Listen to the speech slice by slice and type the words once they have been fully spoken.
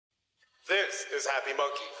This is Happy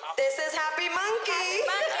Munkey. This is Happy Munkey.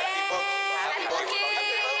 Happy Munkey.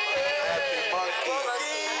 Happy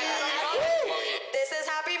Munkey. This is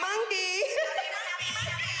Happy Munkey.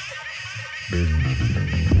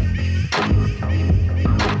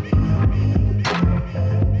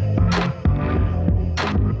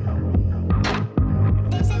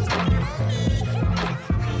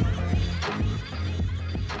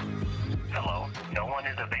 Hello, no one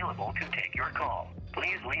is available to take your call.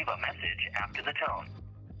 Please leave a message after the tone.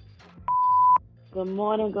 Good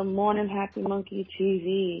morning, Happy Munkey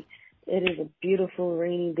TV. It is a beautiful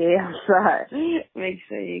rainy day outside. Make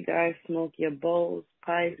sure you guys smoke your bowls,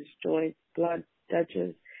 pipes, joints, blood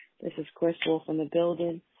Dutchess. This is Chris Wolf in the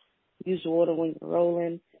building. Use water when you're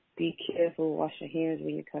rolling. Be careful. Wash your hands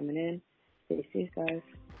when you're coming in. Stay safe, guys.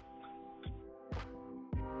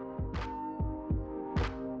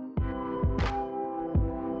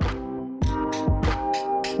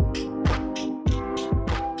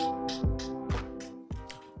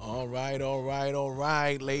 All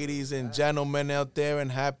right, ladies and gentlemen out there in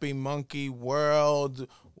Happy Munkey World.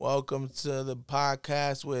 Welcome to the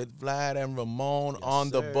podcast with Vlad and Ramon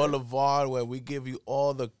on the Boulevard, where we give you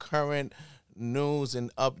all the current news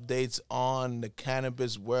and updates on the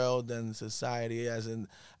cannabis world and society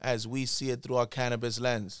as we see it through our cannabis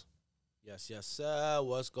lens. Yes, sir.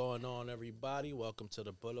 What's going on, everybody? Welcome to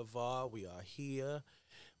the Boulevard. We are here.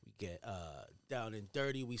 We get down and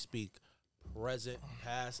dirty. We speak present,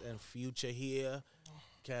 past, and future here.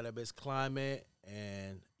 Cannabis climate.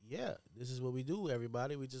 And, yeah, this is what we do,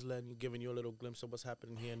 everybody. We just giving you a little glimpse of what's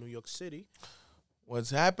happening here in New York City. What's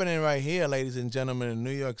happening right here, ladies and gentlemen, in New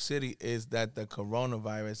York City is that the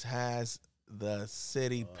coronavirus has the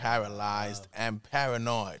city paralyzed and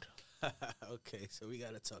paranoid. Okay, so we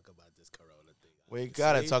got to talk about this corona thing. We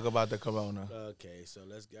got to talk about the corona. Okay, so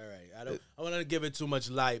let's all right. I want to give it too much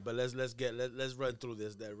light, but let's run through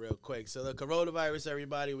this real quick. So the coronavirus,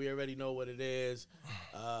 everybody, we already know what it is.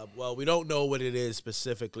 Well, we don't know what it is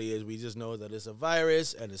specifically. We just know that it's a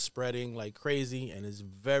virus and it's spreading like crazy and it's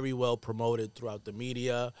very well promoted throughout the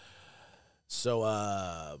media. So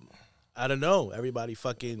I don't know. Everybody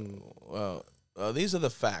fucking these are the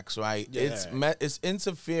facts, right? Yeah. It's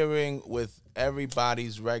interfering with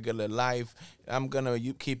everybody's regular life. I'm gonna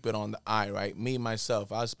keep it on the eye, right? Me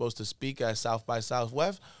myself, I was supposed to speak at South by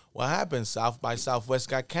Southwest. What happened? South by Southwest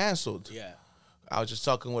got canceled. Yeah. I was just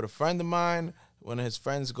talking with a friend of mine. One of his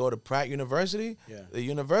friends go to Pratt University. Yeah. The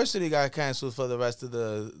university got canceled for the rest of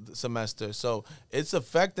the semester. So it's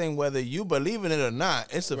affecting whether you believe in it or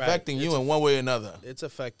not. It's affecting you in one way or another. It's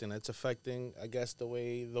affecting, I guess, the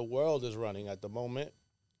way the world is running at the moment.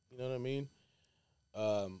 You know what I mean?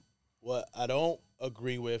 What I don't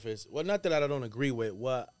agree with is, well, not that I don't agree with,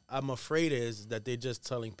 what I'm afraid is that they're just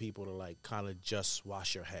telling people to, like, kind of just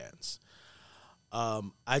wash your hands.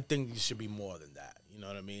 I think it should be more than that. You know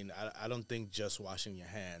what I mean? I don't think just washing your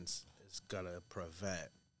hands is going to prevent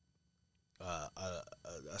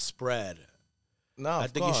a spread. No, I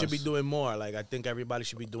think you should be doing more. Like, I think everybody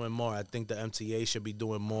should be doing more. I think the MTA should be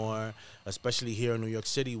doing more, especially here in New York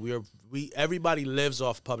City. Everybody lives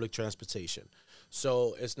off public transportation.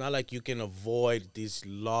 So it's not like you can avoid these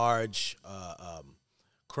large,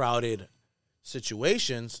 crowded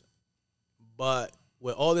situations, but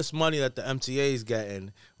with all this money that the MTA is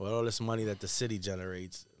getting, with all this money that the city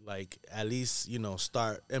generates, like, at least,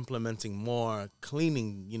 start implementing more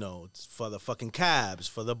cleaning, for the fucking cabs,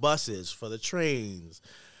 for the buses, for the trains.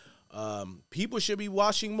 People should be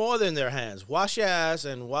washing more than their hands. Wash your ass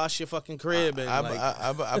and wash your fucking crib. And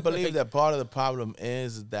I believe that part of the problem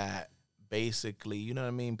is that basically, you know what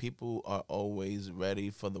I mean? People are always ready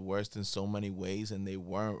for the worst in so many ways, and they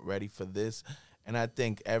weren't ready for this. And I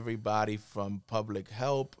think everybody from public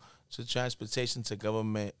help to transportation to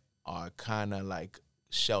government are kind of like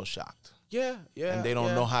shell-shocked. Yeah. And they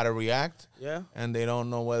don't know how to react. Yeah. And they don't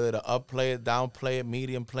know whether to upplay it, downplay it,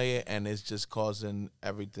 medium play it, and it's just causing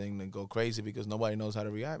everything to go crazy because nobody knows how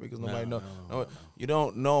to react, because nobody knows. You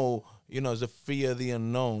don't know, it's the fear of the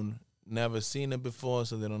unknown. Never seen it before,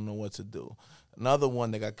 so they don't know what to do. Another one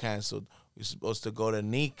that got canceled, we were supposed to go to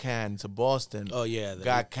NECAN to Boston. Oh, yeah.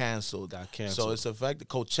 Got canceled. So it's affected.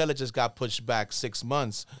 Coachella just got pushed back 6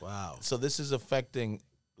 months. Wow. So this is affecting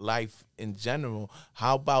life in general.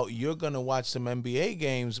 How about you're going to watch some NBA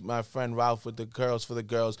games, my friend Ralph, with the girls, for the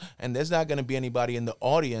girls, and there's not going to be anybody in the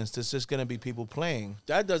audience. There's just going to be people playing.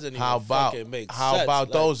 That doesn't even fucking make sense. How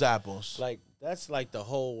about those apples? Like, That's like the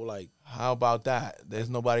whole like. How about that?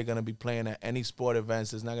 There's nobody gonna be playing at any sport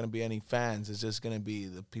events. There's not gonna be any fans. It's just gonna be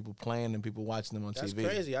the people playing and people watching them on That's TV.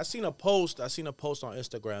 crazy. I seen a post on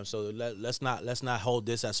Instagram. So let's not hold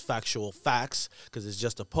this as factual facts because it's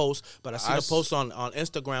just a post. But I seen a post on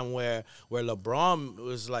Instagram where LeBron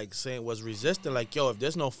was like was resisting, like, yo, if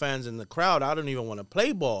there's no fans in the crowd, I don't even want to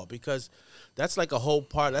play ball because that's like a whole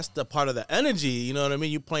part. That's the part of the energy. You know what I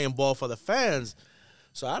mean? You playing ball for the fans.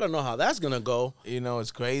 So I don't know how that's gonna go. You know,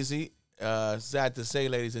 it's crazy. Sad to say,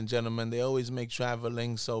 ladies and gentlemen, they always make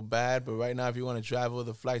traveling so bad. But right now, if you want to travel,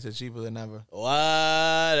 the flights are cheaper than ever. What?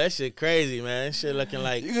 That shit crazy, man. That shit looking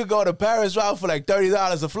like You could go to Paris, Ralph, for like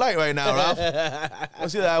 $30 a flight right now, Ralph. Go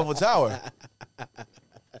see the Eiffel Tower.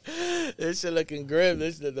 This shit looking grim.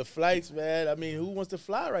 The flights, man. I mean, who wants to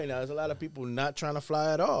fly right now? There's a lot of people not trying to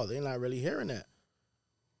fly at all. They're not really hearing that.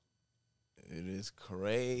 It is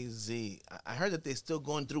crazy. I heard that they're still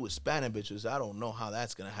going through with Cannabis. I don't know how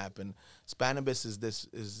that's gonna happen. Cannabis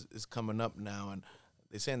is coming up now, and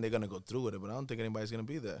they're saying they're gonna go through with it, but I don't think anybody's gonna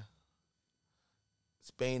be there.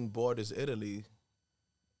 Spain borders Italy.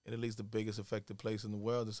 Italy's the biggest affected place in the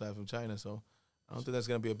world aside from China, so I don't think there's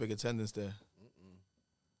gonna be a big attendance there.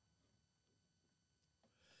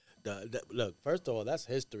 Look, first of all, that's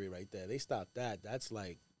history right there. They stopped that. That's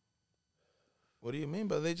like. What do you mean?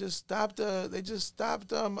 But they just stopped.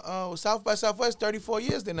 South by Southwest. 34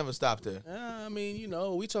 years they never stopped it. I mean, you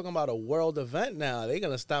know, we talking about a world event now. They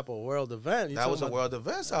gonna stop a world event. That was a world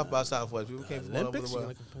event. South by Southwest. People came from all over the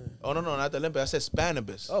world. Oh no, not the Olympics. I said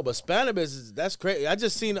Cannabis. Oh, but Cannabis, that's crazy. I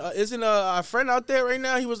just seen. Isn't our friend out there right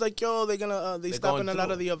now? He was like, "Yo, they're stopping a lot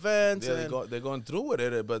of the events." Yeah, they're going through with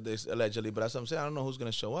it, but they allegedly. But that's what I'm saying. I don't know who's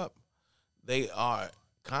gonna show up. They are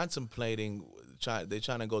contemplating. They're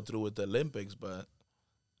trying to go through with the Olympics, but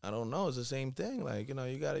I don't know. It's the same thing. Like, you know,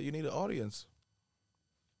 you need an audience.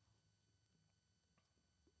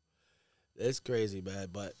 It's crazy, man.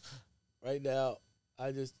 But right now,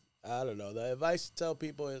 I don't know. The advice to tell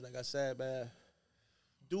people is, like I said, man,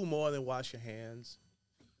 do more than wash your hands.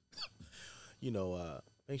 You know,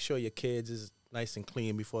 make sure your kids is nice and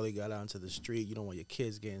clean before they got out into the street. You don't want your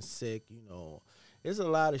kids getting sick. You know, there's a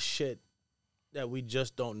lot of shit that we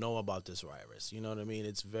just don't know about this virus. You know what I mean?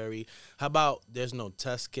 It's very. How about there's no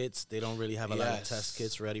test kits? They don't really have a lot of test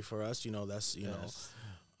kits ready for us. You know, that's know.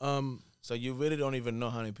 So you really don't even know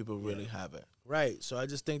how many people really have it. Right. So I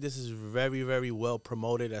just think this is very, very well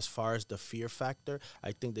promoted as far as the fear factor.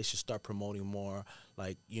 I think they should start promoting more,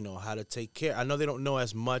 like, you know, how to take care. I know they don't know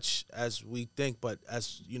as much as we think, but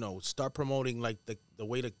as, you know, start promoting, like, the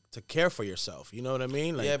way to care for yourself. You know what I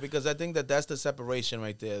mean? Like, yeah, because I think that's the separation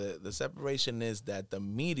right there. The separation is that the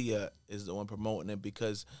media is the one promoting it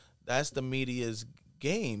because that's the media's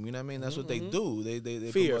game. You know what I mean? That's what they do.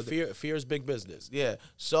 They fear is big business. Yeah.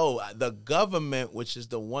 So the government, which is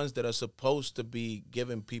the ones that are supposed to be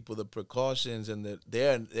giving people the precautions, and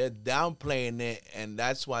they're downplaying it, and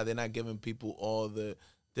that's why they're not giving people all the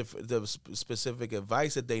specific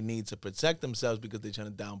advice that they need to protect themselves because they're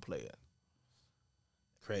trying to downplay it.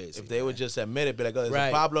 Crazy. If they would just admit it, be like, oh, there's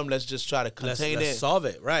a problem, let's just try to contain it. Solve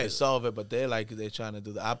it, right. Let's solve it, but they're trying to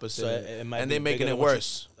do the opposite, So and they're making it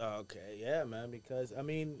worse. Okay, yeah, man, because, I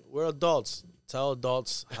mean, we're adults. Tell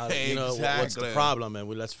adults how to, you know, what's the Exactly. problem, and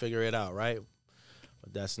let's figure it out, right?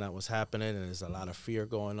 But that's not what's happening, and there's a lot of fear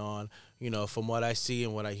going on. You know, from what I see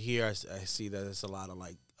and what I hear, I see that there's a lot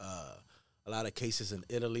of cases in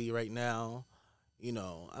Italy right now. You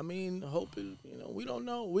know, I mean, hoping, you know, we don't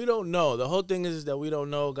know. We don't know. The whole thing is that we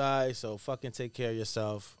don't know, guys, so fucking take care of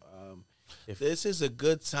yourself. If this is a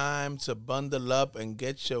good time to bundle up and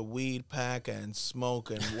get your weed pack and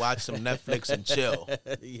smoke and watch some Netflix and chill.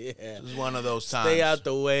 Yeah. This is one of those times. Stay out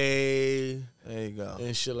the way. There you go.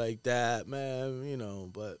 And shit like that, man, you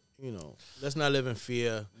know, but, you know, let's not live in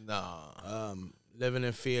fear. Nah. Living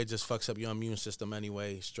in fear just fucks up your immune system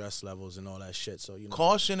anyway, stress levels and all that shit. So, you know.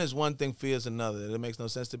 Caution is one thing, fear is another. It makes no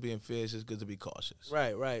sense to be in fear. It's just good to be cautious.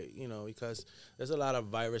 Right. You know, because there's a lot of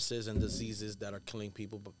viruses and diseases that are killing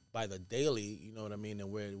people by the daily, you know what I mean?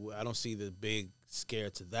 And I don't see the big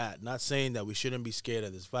scare to that. Not saying that we shouldn't be scared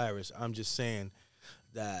of this virus. I'm just saying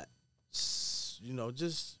that, you know,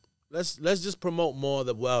 just let's just promote more of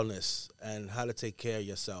the wellness and how to take care of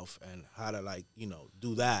yourself and how to, like, you know,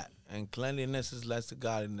 do that. And cleanliness is less to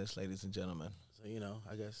godliness, ladies and gentlemen. So, you know,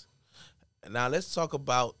 I guess. Now, let's talk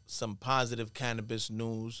about some positive cannabis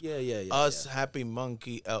news. Yeah. Happy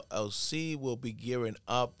Munkey LLC will be gearing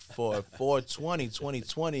up for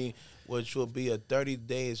 4/20/2020, which will be a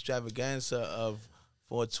 30-day extravaganza of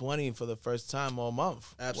 420 for the first time all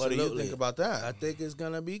month. Absolutely. What do you think about that? I think it's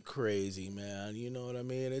gonna be crazy, man. You know what I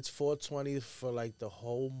mean? It's 420 for like the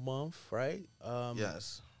whole month, right?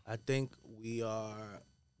 Yes. I think we are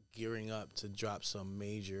gearing up to drop some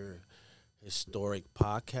major historic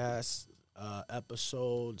podcast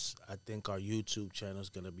episodes. I think our YouTube channel is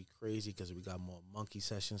going to be crazy because we got more monkey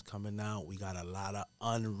sessions coming out. We got a lot of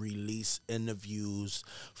unreleased interviews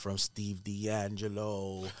from Steve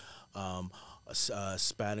D'Angelo,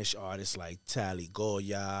 Spanish artists like Tally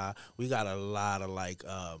Goya. We got a lot of like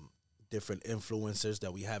different influencers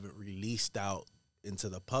that we haven't released out into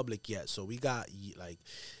the public yet. So we got like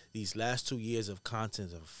these last 2 years of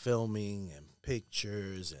content of filming and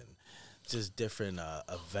pictures and just different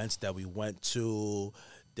events that we went to,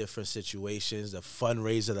 different situations. The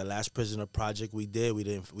fundraiser, the last Prisoner project we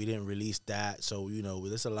didn't release that. So you know,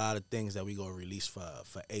 there's a lot of things that we gonna release for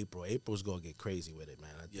April. April's gonna get crazy with it,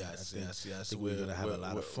 man. I think we're gonna have a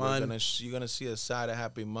lot of fun. You're gonna see a side of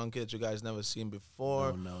Happy Monkey that you guys never seen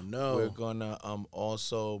before. No. We're gonna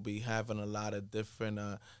also be having a lot of different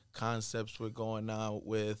concepts. We're going out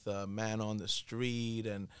with Man on the Street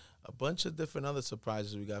and a bunch of different other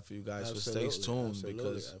surprises we got for you guys. Absolutely, so stay tuned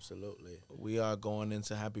because we are going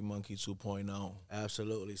into Happy Monkey 2.0.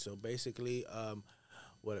 Absolutely. So basically,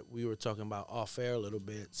 what we were talking about off air a little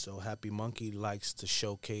bit. So Happy Monkey likes to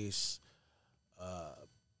showcase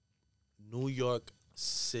New York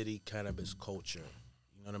City cannabis culture.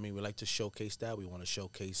 You know what I mean? We like to showcase that. We want to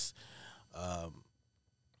showcase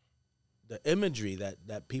the imagery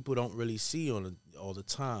that people don't really see all the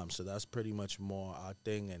time. So that's pretty much more our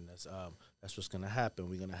thing, and that's what's gonna happen.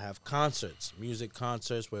 We're gonna have concerts, music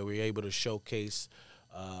concerts, where we're able to showcase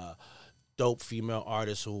dope female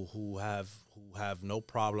artists who have no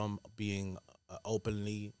problem being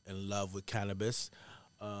openly in love with cannabis,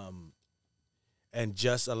 and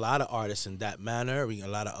just a lot of artists in that manner. A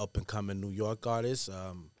lot of up and coming New York artists.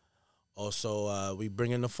 Also, we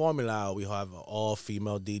bring in the formula out. We have an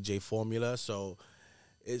all-female DJ formula. So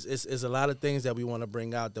it's a lot of things that we want to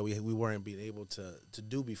bring out that we weren't being able to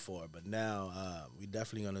do before. But now we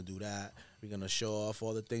definitely going to do that. We're going to show off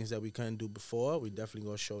all the things that we couldn't do before. We definitely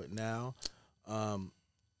going to show it now. Hold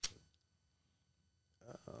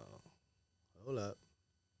up.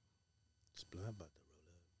 It's blind about that.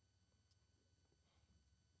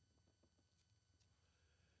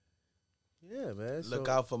 Yeah, man. Look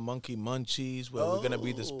out for Monkey Munchies, where we're going to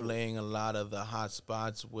be displaying a lot of the hot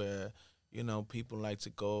spots where, you know, people like to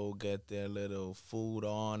go get their little food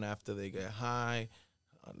on after they get high.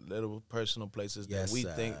 Little personal places that we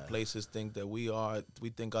think that we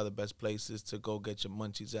think are the best places to go get your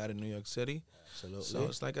munchies at in New York City. Absolutely. So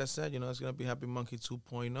it's like I said, you know, it's going to be Happy Monkey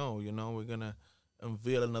 2.0. You know, we're going to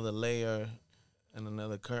unveil another layer and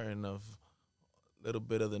another curtain of a little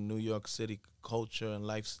bit of the New York City culture and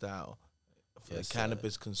lifestyle for the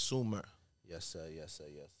cannabis consumer. Yes, sir. Yes, sir.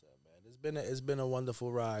 Yes, sir, man. It's been a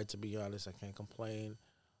wonderful ride, to be honest. I can't complain.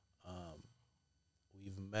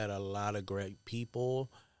 We've met a lot of great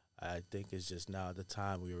people. I think it's just now the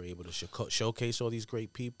time we were able to showcase all these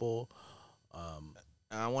great people.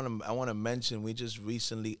 I want to mention we just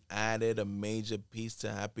recently added a major piece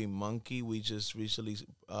to Happy Monkey. We just recently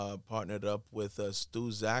partnered up with Stu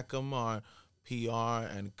Zackham, our PR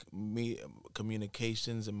and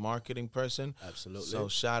communications and marketing person. Absolutely. So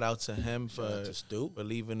shout out to him to Stu.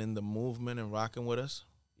 believing in the movement and rocking with us.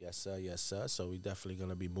 Yes, sir. Yes, sir. So we definitely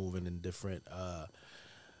going to be moving in different, not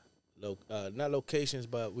locations,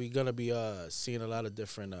 but we're going to be seeing a lot of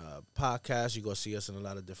different podcasts. You're going to see us in a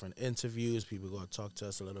lot of different interviews. People are going to talk to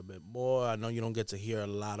us a little bit more. I know you don't get to hear a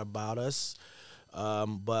lot about us,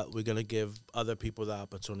 but we're going to give other people the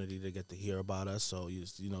opportunity to get to hear about us. So,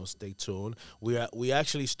 you know, stay tuned. We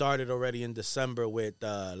actually started already in December with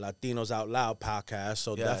Latinos Out Loud podcast.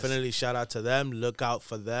 So definitely shout out to them. Look out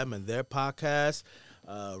for them and their podcast.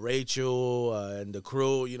 Rachel and the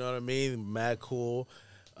crew, you know what I mean? Mad cool.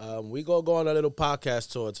 We go on a little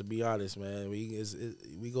podcast tour, to be honest, man.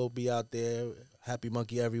 We go be out there, Happy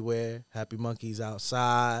Monkey everywhere, Happy Monkeys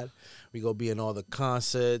outside. We go be in all the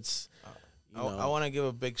concerts. I want to give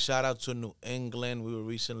a big shout out to New England. We were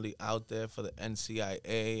recently out there for the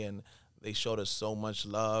NCIA, and they showed us so much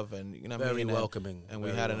love, and you know, very welcoming. And we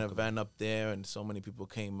had an event up there, and so many people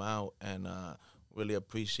came out, and really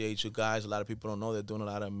appreciate you guys. A lot of people don't know they're doing a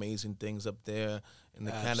lot of amazing things up there in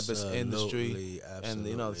the cannabis industry. Absolutely. And,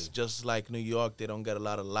 you know, it's just like New York. They don't get a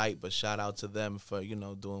lot of light, but shout out to them for, you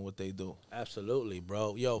know, doing what they do. Absolutely,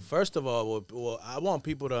 bro. Yo, first of all, I want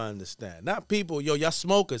people to understand. Not people, y'all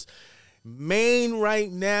smokers. Maine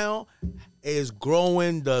right now is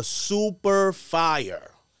growing the super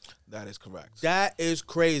fire. That is correct. That is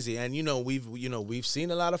crazy. And we've seen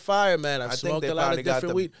a lot of fire, man. I've smoked a lot of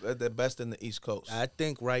different weed. The best in the East Coast. I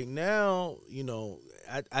think right now,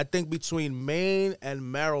 I think between Maine and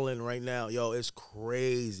Maryland right now, yo, it's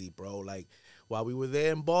crazy, bro. Like while we were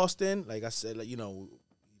there in Boston, like I said, like you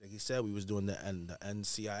said, we was doing the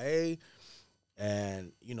NCIA.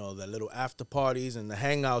 And, the little after parties and the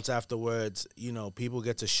hangouts afterwards, people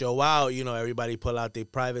get to show out, everybody pull out their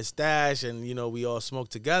private stash and, we all smoke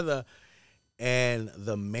together. And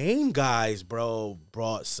the main guys, bro,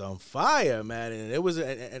 brought some fire, man. And it was,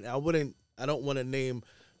 and I don't want to name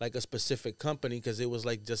like a specific company because it was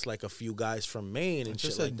like just like a few guys from Maine and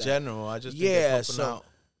just shit in like general. I just think they're popping out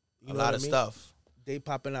a lot of stuff. They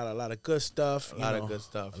popping out a lot of good stuff. A lot of good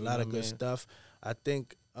stuff. A lot of good stuff. I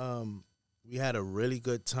think, we had a really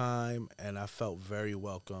good time, and I felt very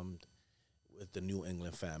welcomed with the New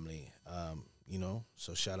England family.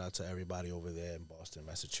 So shout out to everybody over there in Boston,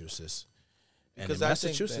 Massachusetts, and in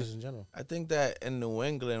Massachusetts in general. I think that in New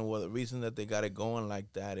England, the reason that they got it going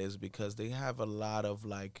like that is because they have a lot of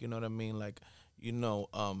like, you know what I mean, like,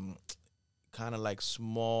 kind of like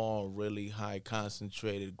small, really high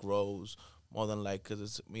concentrated grows. More than like,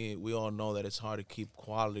 because we all know that it's hard to keep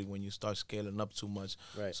quality when you start scaling up too much.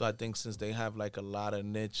 Right. So I think since they have like a lot of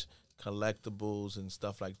niche collectibles and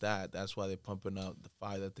stuff like that, that's why they're pumping out the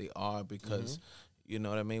fire that they are. Because you know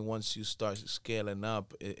what I mean. Once you start scaling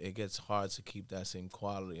up, it gets hard to keep that same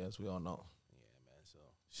quality, as we all know. Yeah, man. So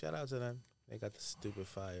shout out to them. They got the stupid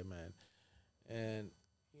fire, man. And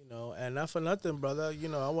and not for nothing, brother.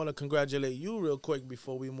 I want to congratulate you real quick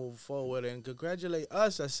before we move forward, and congratulate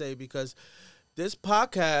us, I say, because this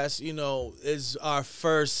podcast, is our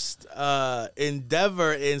first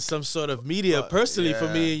endeavor in some sort of media, personally, for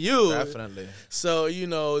me and you. Definitely. So,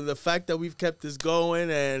 the fact that we've kept this going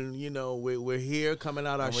and, we're here coming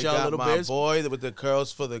out our shell a little bit. We got my boy with the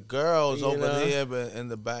curls for the girls over there in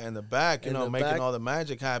the back, making all the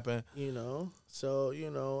magic happen. So,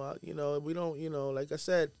 we don't, like I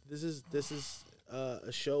said, this is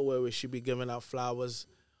a show where we should be giving out flowers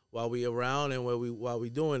while we around and while we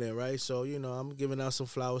doing it, right? So, I'm giving out some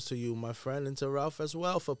flowers to you, my friend, and to Ralph as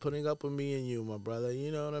well for putting up with me and you, my brother.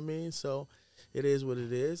 You know what I mean? So it is what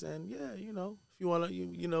it is. And, yeah, if you want to,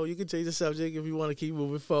 you can change the subject if you want to keep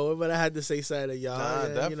moving forward. But I had to say something to y'all. Nah,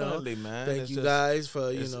 and, definitely, man. Thank you guys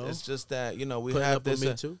for, It's just that, we putting have up with this.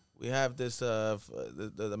 me too. We have this,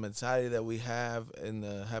 the mentality that we have in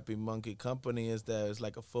the Happy Munkey Company is that it's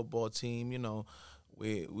like a football team,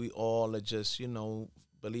 we all are just,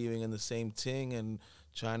 believing in the same thing and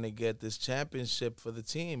trying to get this championship for the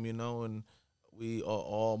team, and we are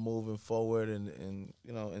all moving forward and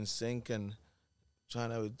in sync and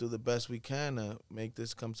trying to do the best we can to make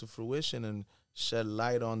this come to fruition and shed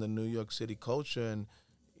light on the New York City culture. And,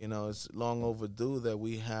 it's long overdue that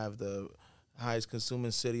we have the highest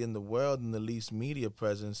consuming city in the world and the least media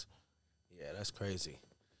presence. Yeah, that's crazy.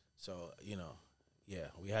 So, yeah,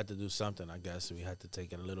 we had to do something, I guess. We had to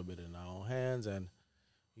take it a little bit in our own hands and,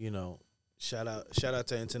 shout out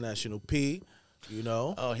to International P,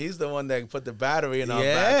 Oh, he's the one that put the battery in our back.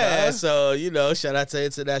 Yeah, Huh? so, shout out to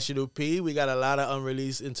International P. We got a lot of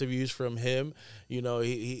unreleased interviews from him.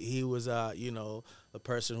 He was, the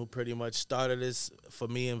person who pretty much started this for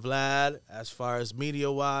me and Vlad as far as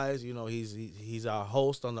media-wise. He's our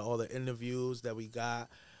host on all the interviews that we got.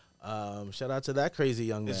 Shout out to that crazy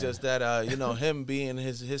young man. It's just that, him being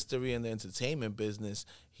his history in the entertainment business,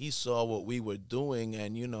 he saw what we were doing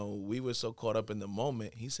and, we were so caught up in the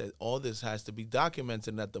moment. He said, all this has to be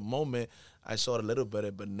documented. And at the moment, I saw it a little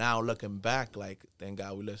bit, but now looking back, like, thank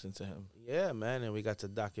God we listened to him. Yeah, man, and we got to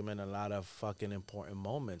document a lot of fucking important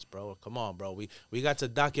moments, bro. Come on, bro. We got to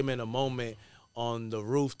document a moment on the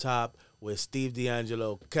rooftop with Steve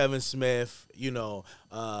D'Angelo, Kevin Smith, Mr.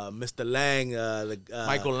 Lang,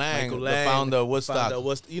 Michael Lang, the founder of Woodstock.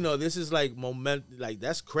 This is like like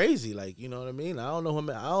that's crazy. Like, you know what I mean? I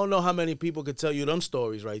don't know how many people could tell you them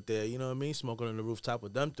stories right there. You know what I mean? Smoking on the rooftop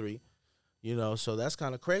with them three. So that's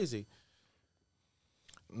kind of crazy.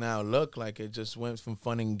 Now look, like it just went from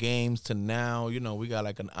fun and games to now, we got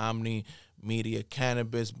like an omni media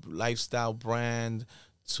cannabis lifestyle brand.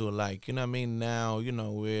 To like, now,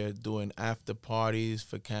 we're doing after parties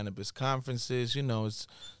for cannabis conferences. It's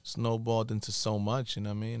snowballed into so much,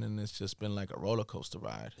 and it's just been like a roller coaster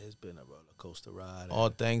ride. It's been a roller coaster ride. All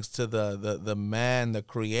thanks to the man, the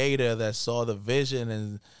creator that saw the vision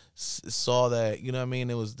and saw that,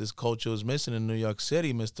 it was this culture was missing in New York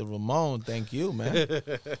City, Mr. Ramon. Thank you, man.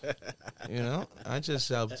 I just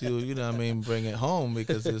helped you, bring it home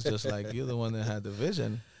because it's just like you're the one that had the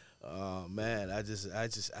vision. Oh man, I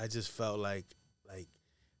just felt like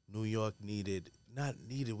New York needed not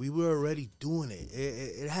needed. We were already doing it.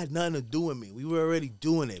 It had nothing to do with me. We were already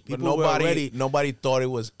doing it. But People were already. nobody thought it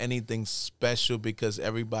was anything special because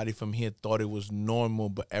everybody from here thought it was normal,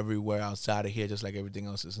 but everywhere outside of here, just like everything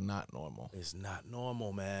else, is not normal. It's not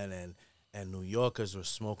normal, man. And New Yorkers are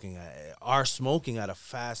smoking at a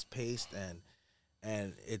fast pace,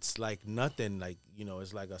 and it's like nothing. Like, you know,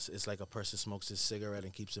 it's like a person smokes his cigarette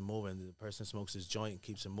and keeps it moving. The person smokes his joint and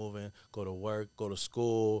keeps it moving. Go to work, go to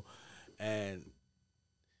school, and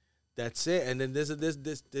that's it. And then this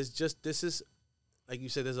is like you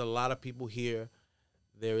said. There's a lot of people here.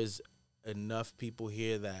 There is enough people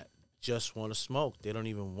here that just want to smoke. They don't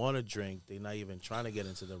even want to drink. They're not even trying to get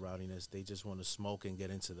into the rowdiness. They just want to smoke and get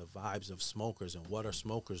into the vibes of smokers and what are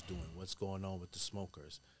smokers doing, what's going on with the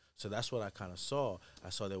smokers. So that's what I kind of saw. I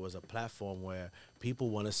saw there was a platform where people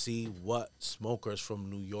want to see what smokers from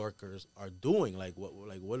New Yorkers are doing. Like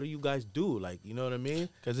what do you guys do? Like, you know what I mean?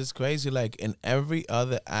 Because it's crazy. Like in every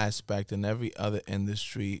other aspect, in every other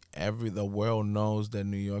industry, the world knows that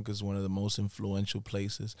New York is one of the most influential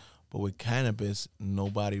places. But with cannabis,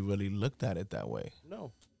 nobody really looked at it that way.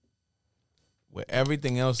 No. Where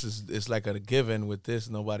everything else is like a given, with this,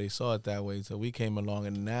 nobody saw it that way. So we came along,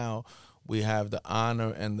 and now we have the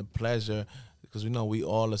honor and the pleasure, because we know we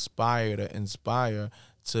all aspire to inspire,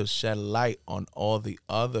 to shed light on all the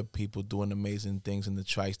other people doing amazing things in the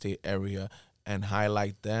tri-state area and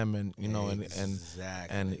highlight them, and you know,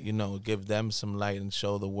 and you know, give them some light and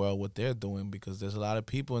show the world what they're doing, because there's a lot of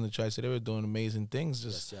people in the tri-state area doing amazing things.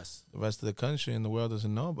 Just the rest of the country and the world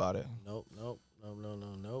doesn't know about it. Nope.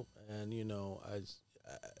 And you know,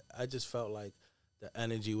 I just felt like the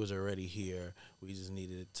energy was already here. We just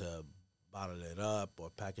needed to bottle it up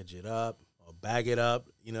or package it up or bag it up,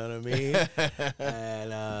 you know what I mean?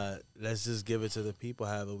 And let's just give it to the people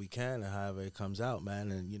however we can and however it comes out,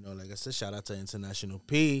 man. And, you know, like I said, shout out to International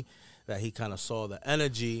P, that he kind of saw the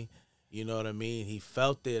energy, you know what I mean? He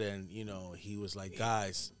felt it, and, you know, he was like,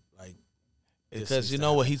 guys, like, because you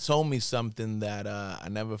know what, he told me something that I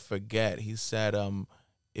never forget. He said,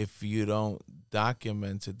 if you don't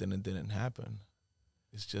document it, then it didn't happen.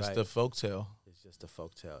 It's just a folktale. It's just a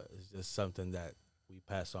folktale. It's just something that we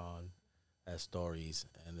pass on as stories,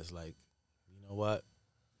 and it's like, you know what?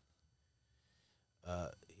 Here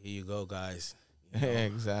you go, guys. You know?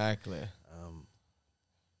 Exactly.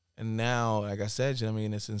 And now, like I said, you know what I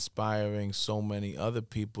mean, it's inspiring so many other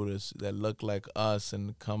people that look like us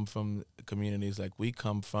and come from communities like we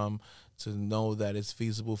come from, to know that it's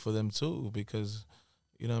feasible for them too, because,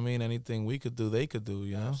 you know what I mean, anything we could do, they could do,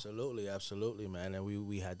 you know? Absolutely, man. And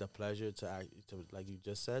we had the pleasure to like you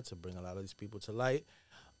just said, to bring a lot of these people to light.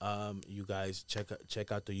 You guys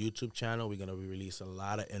check out the YouTube channel. We're going to release a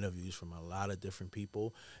lot of interviews from a lot of different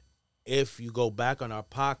people. If you go back on our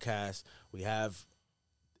podcast, we have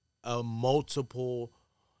a multiple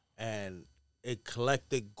and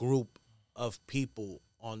eclectic group of people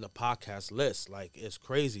on the podcast list. Like, it's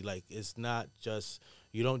crazy. Like, it's not just,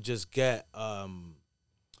 you don't just get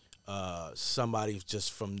somebody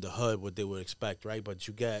just from the hood, what they would expect, right? But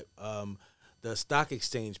you get the stock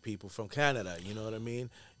exchange people from Canada, you know what I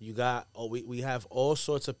mean? You got, we have all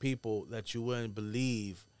sorts of people that you wouldn't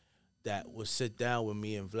believe that would sit down with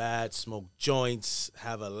me and Vlad, smoke joints,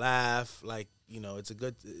 have a laugh. Like, you know, it's a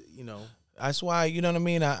good, you know. That's why, you know what I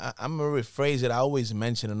mean? I'm going to rephrase it. I always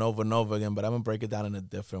mention it over and over again, but I'm going to break it down in a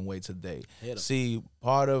different way today. See,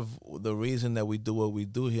 part of the reason that we do what we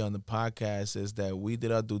do here on the podcast is that we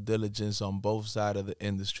did our due diligence on both sides of the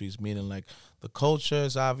industries, meaning like the culture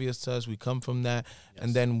is obvious to us. We come from that. Yes.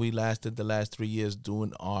 And then we lasted the last 3 years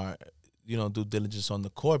doing our, you know, due diligence on the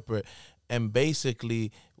corporate. And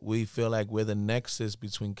basically, we feel like we're the nexus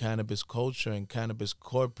between cannabis culture and cannabis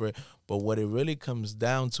corporate. But what it really comes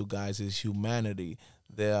down to, guys, is humanity.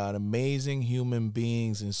 There are amazing human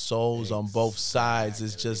beings and souls on both sides.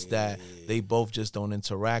 It's just that they both just don't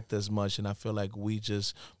interact as much. And I feel like we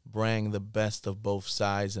just bring the best of both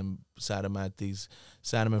sides and sat them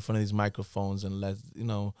in front of these microphones and let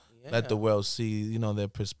the world see, you know, their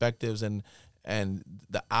perspectives and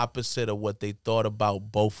the opposite of what they thought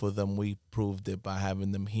about both of them. We proved it by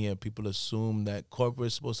having them here. People assume that corporate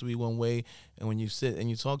is supposed to be one way, and when you sit and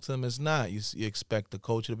you talk to them, it's not. You expect the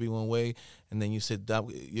culture to be one way, and then you sit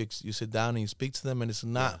down and you speak to them, and it's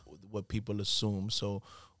not what people assume. So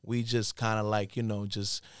we just kind of like, you know,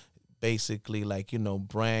 just basically like, you know,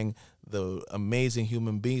 bring the amazing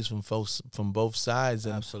human beings from both sides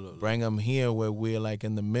and bring them here where we're like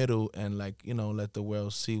in the middle and like, you know, let the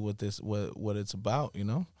world see what it's about, you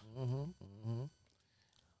know?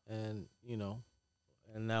 And, you know,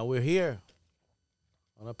 and now we're here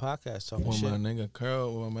On a podcast talking With shit. my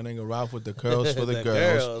nigga Ralph with the curls for the, The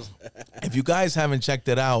girls. If you guys haven't checked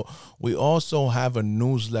it out, we also have a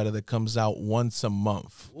newsletter that comes out once a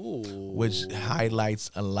month, which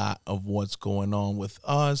highlights a lot of what's going on with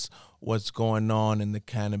us, what's going on in the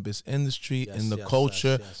cannabis industry, in the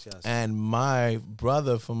culture. Yes. And my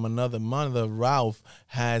brother from another mother, Ralph,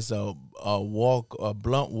 has a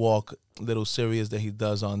blunt walk little series that he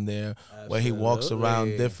does on there. Absolutely. Where he walks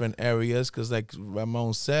around different areas, because like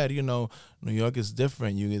Ramon said, you know, New York is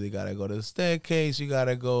different. You either gotta go to the staircase, you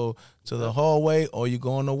gotta go to the hallway, or you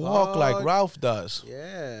go on a walk like Ralph does.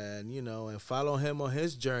 Yeah, and you know, and follow him on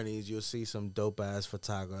his journeys. You'll see some dope ass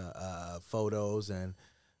photos and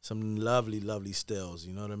some lovely stills.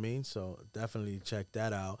 You know what I mean? So definitely check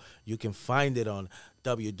that out. You can find it on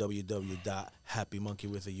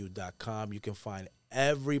www.happymonkeywithau.com. You can find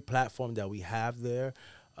every platform that we have there,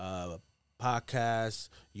 podcasts,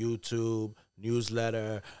 YouTube,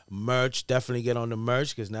 newsletter, merch. Definitely get on the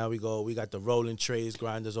merch, because now we got the rolling trays,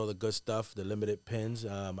 grinders, all the good stuff, the limited pins.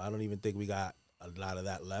 I don't even think we got a lot of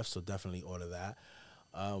that left, so definitely order that.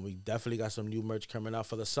 We definitely got some new merch coming out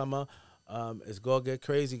for the summer. It's gonna get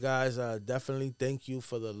crazy, guys. Definitely thank you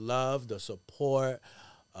for the love, the support,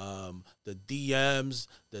 the DMs,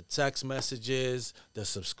 the text messages, the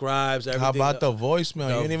subscribes, everything. How about the voicemail?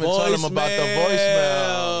 You didn't even tell them about the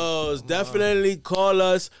voicemail. Definitely call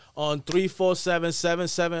us on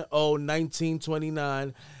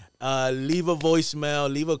 347-770-1929. Leave a voicemail.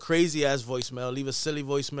 Leave a crazy-ass voicemail. Leave a silly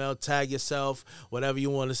voicemail. Tag yourself, whatever you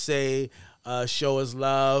want to say. Show us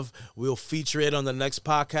love. We'll feature it on the next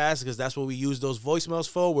podcast, because that's what we use those voicemails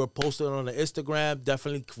for. We'll post it on the Instagram.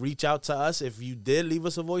 Definitely reach out to us if you did leave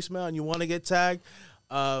us a voicemail and you want to get tagged.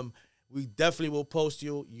 We definitely will post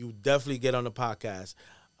you. You definitely get on the podcast.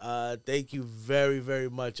 Thank you very, very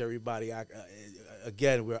much, everybody.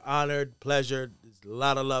 Again, we're honored, pleasured. A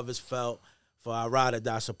lot of love is felt for our ride or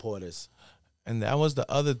die supporters. And that was the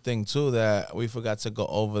other thing, too, that we forgot to go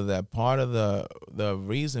over. That part of the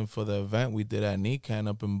reason for the event we did at NECAN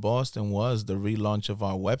up in Boston was the relaunch of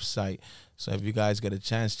our website. So if you guys get a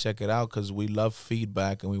chance, check it out, because we love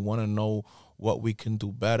feedback and we want to know what we can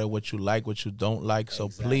do better, what you like, what you don't like. So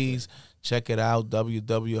please check it out,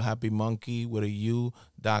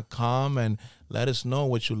 www.happymonkey.com, and let us know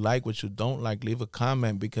what you like, what you don't like. Leave a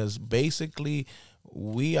comment, because basically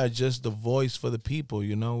we are just the voice for the people.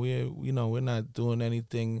 You know, we're not doing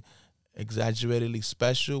anything exaggeratedly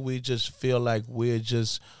special. We just feel like we're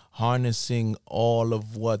just harnessing all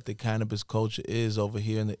of what the cannabis culture is over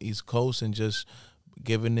here in the East Coast, and just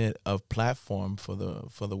giving it a platform for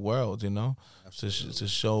the world, you know, to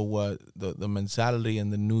show what the mentality in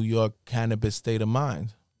the New York cannabis state of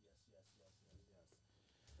mind.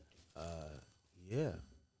 Yeah.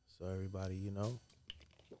 So everybody, you know.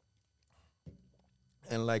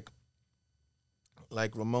 And like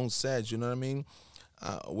Ramon said, you know what I mean?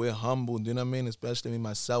 We're humbled, you know what I mean? Especially me,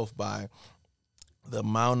 myself, by the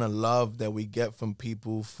amount of love that we get from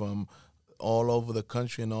people from all over the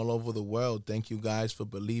country and all over the world. Thank you guys for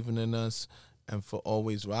believing in us and for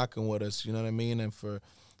always rocking with us, you know what I mean? And for,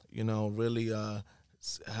 you know, really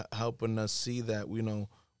helping us see that, you know,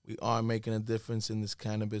 we are making a difference in this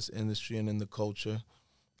cannabis industry and in the culture.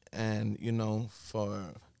 And, you know,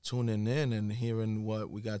 for tuning in and hearing what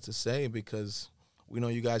we got to say, because we know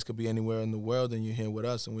you guys could be anywhere in the world and you're here with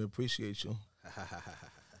us, and we appreciate you.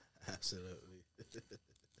 Absolutely.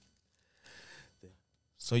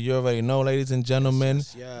 So you already know, ladies and gentlemen,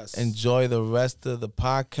 yes. Enjoy the rest of the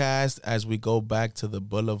podcast as we go back to the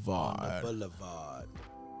boulevard. On the boulevard.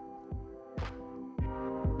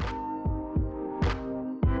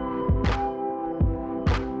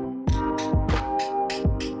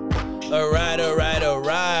 All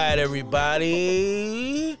right,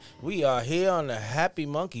 everybody. We are here on the Happy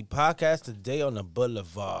Munkey Podcast today on the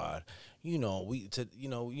boulevard. You know, you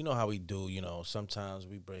know how we do. You know, sometimes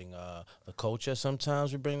we bring the culture,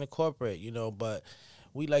 sometimes we bring the corporate. You know, but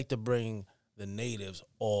we like to bring the natives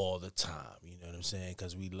all the time. You know what I'm saying?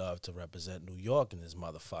 Because we love to represent New York in this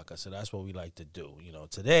motherfucker. So that's what we like to do. You know,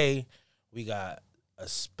 today we got a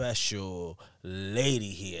special lady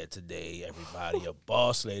here today, everybody, a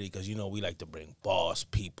boss lady, because, you know, we like to bring boss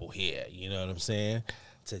people here. You know what I'm saying?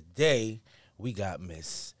 Today we got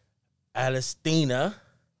Miss Alistina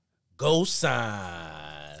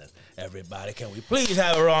Gosan. Everybody, can we please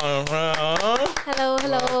have her on? Hello.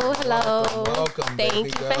 Welcome, Thank baby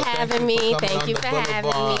you girl. for having me. Thank you for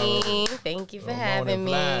having me. Thank you for Ramon having and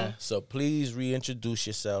me. Vlad. So please reintroduce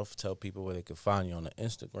yourself. Tell people where they can find you on the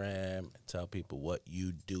Instagram. And tell people what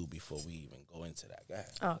you do before we even go into that. Go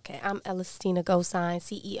ahead. Okay, I'm Elastina Gosine,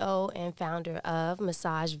 CEO and founder of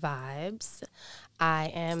Massage Vibes.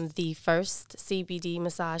 I am the first CBD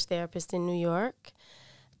massage therapist in New York,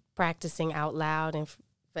 practicing out loud and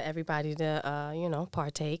for everybody to,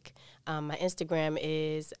 partake. My Instagram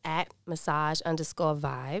is at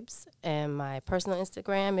massage_vibes, and my personal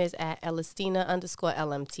Instagram is at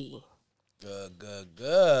Elastina_LMT.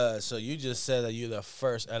 Good. So you just said that you're the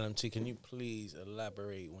first LMT. Can you please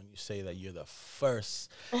elaborate when you say that you're the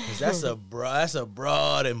first? Because that's a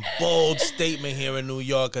broad and bold statement here in New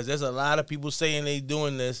York. Because there's a lot of people saying they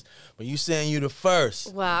doing this, but you saying you the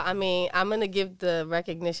first. Well, I mean, I'm going to give the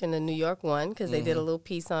recognition to New York one because they did a little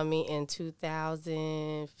piece on me in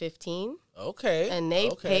 2015. Okay. And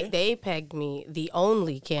they pegged me the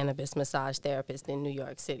only cannabis massage therapist in New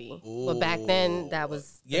York City. But back then, that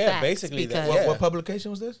was the facts basically that. because What publication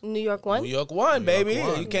was this? New York one. New York one, baby.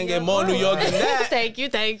 One. You can't get more New York than that. Thank you.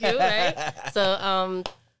 Right. So,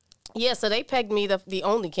 so they pegged me the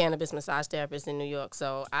only cannabis massage therapist in New York.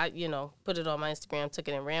 So I, put it on my Instagram, took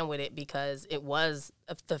it and ran with it because it was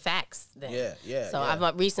the facts then. Yeah. So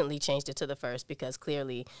I've recently changed it to the first because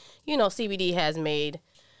clearly, CBD has made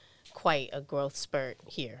quite a growth spurt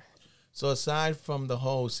here. So aside from the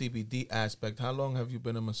whole CBD aspect, how long have you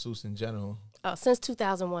been a masseuse in general? Since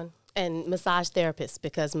 2001. And massage therapist,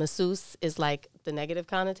 because masseuse is like the negative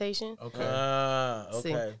connotation. Okay. Okay.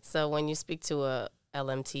 See? So when you speak to a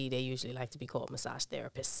LMT, they usually like to be called massage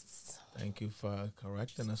therapists. Thank you for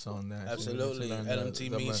correcting us on that. Absolutely. So we need to learn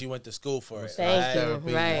LMT means you went to school for it. Thank you.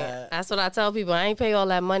 Therapy. Right. That's what I tell people. I ain't pay all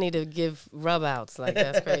that money to give rub outs. Like,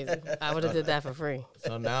 that's crazy. I would have did that for free.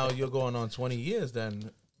 So now you're going on 20 years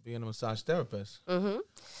then being a massage therapist. Mm-hmm.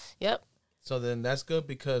 Yep. So then that's good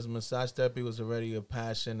because massage therapy was already a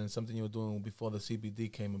passion and something you were doing before the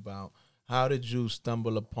CBD came about. How did you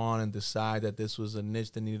stumble upon and decide that this was a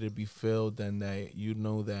niche that needed to be filled and that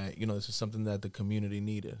this is something that the community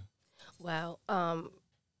needed? Well,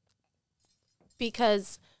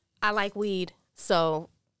 because I like weed, so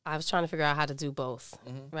I was trying to figure out how to do both,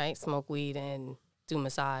 right? Smoke weed and do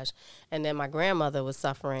massage. And then my grandmother was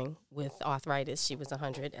suffering with arthritis. She was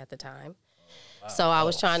 100 at the time. Wow. So I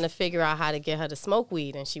was trying to figure out how to get her to smoke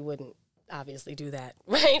weed, and she wouldn't obviously do that,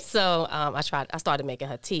 right? So I started making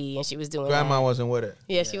her tea, and she was doing Grandma that. wasn't with it.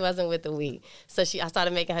 Yeah, she wasn't with the weed. So I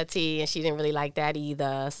started making her tea, and she didn't really like that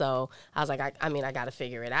either. So I was like, I got to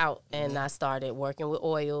figure it out. And I started working with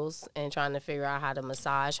oils and trying to figure out how to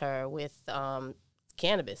massage her with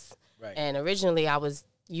cannabis. Right. And originally I was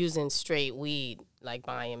using straight weed, like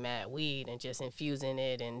buying mad weed and just infusing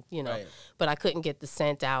it and, Right. but I couldn't get the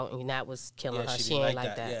scent out, and that was killing her. she She didn't ain't like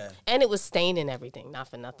like that, that. yeah. And it was staining everything, not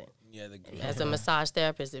for nothing. Yeah. As a massage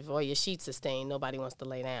therapist, if all your sheets are stained, nobody wants to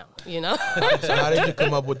lay down, So how did you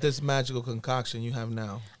come up with this magical concoction you have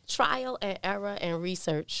now? Trial and error and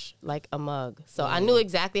research like a mug. So I knew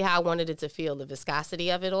exactly how I wanted it to feel, the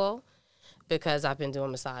viscosity of it all, because I've been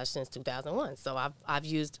doing massage since 2001. So I've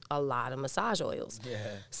used a lot of massage oils. Yeah.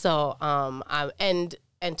 So and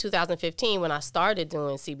in 2015 when I started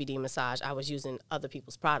doing CBD massage, I was using other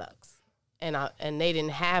people's products. And they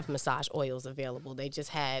didn't have massage oils available. They just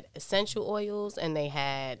had essential oils, and they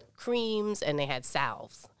had creams, and they had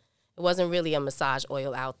salves. It wasn't really a massage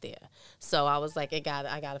oil out there. So I was like, I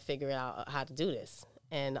got to figure out how to do this.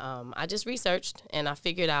 And I just researched, and I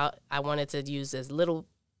figured out I wanted to use as little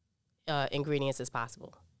ingredients as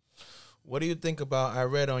possible. What do you think about? I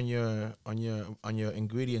read on your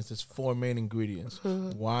ingredients, there's 4 main ingredients.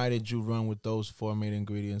 Mm-hmm. Why did you run with those 4 main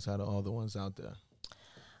ingredients out of all the ones out there?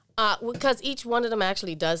 Because each one of them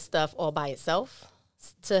actually does stuff all by itself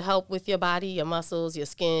to help with your body, your muscles, your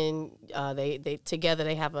skin. They together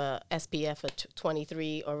they have a SPF of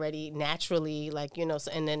 23 already naturally,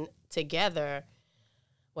 so, and then together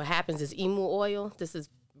what happens is emu oil. This is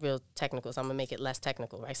real technical, so I'm gonna make it less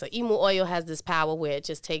technical, right? So emu oil has this power where it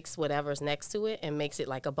just takes whatever's next to it and makes it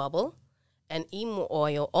like a bubble. And emu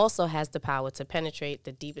oil also has the power to penetrate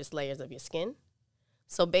the deepest layers of your skin.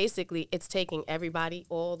 So basically, it's taking everybody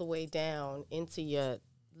all the way down into your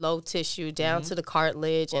low tissue, down to the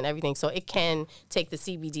cartilage and everything. So it can take the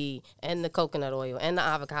CBD and the coconut oil and the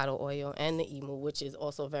avocado oil and the emu, which is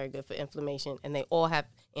also very good for inflammation. And they all have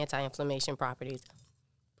anti-inflammation properties.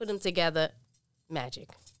 Put them together, magic.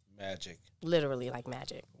 Magic. Literally like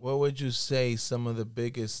magic. What would you say some of the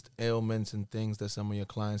biggest ailments and things that some of your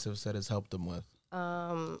clients have said has helped them with?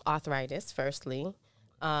 Arthritis, firstly,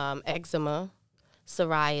 eczema,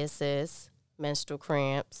 psoriasis, menstrual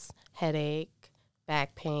cramps, headache,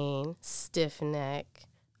 back pain, stiff neck,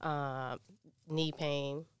 knee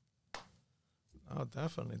pain. Oh,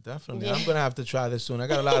 definitely. Yeah. I'm gonna have to try this soon. I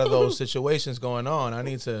got a lot of those situations going on. I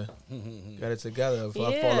need to get it together before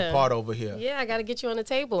I fall apart over here. Yeah, I got to get you on the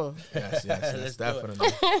table. Yes, Let's do it. definitely.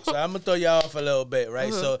 So I'm gonna throw y'all off a little bit,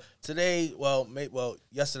 right? So today,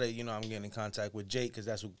 yesterday, you know, I'm getting in contact with Jake because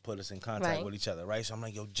that's who put us in contact Right. with each other, right? So I'm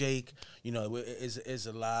like, yo, Jake, you know, is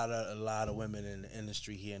a lot of women in the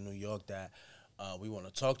industry here in New York that we want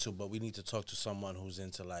to talk to, but we need to talk to someone who's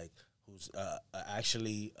into who's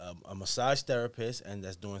actually a massage therapist and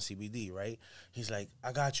that's doing CBD, right? He's like,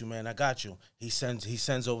 I got you, man, I got you. He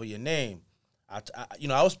sends over your name. I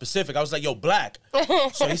was specific. I was like, yo, Black.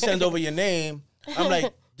 So he sends over your name. I'm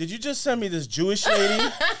like, did you just send me this Jewish lady?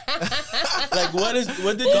 Like, what did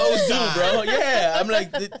you just do, bro? Yeah. I'm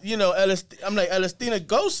like, Elestina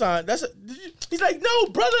ghost sign. He's like, no,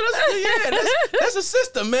 brother, that's a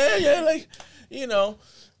sister, man. Yeah, like, you know.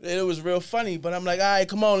 It was real funny, but I'm like, all right,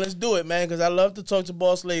 come on, let's do it, man, because I love to talk to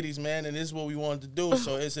boss ladies, man, and this is what we wanted to do.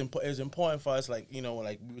 So it's important for us, like, you know,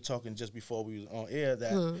 like we were talking just before we was on air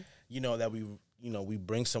that, you know, that we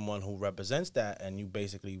bring someone who represents that, and you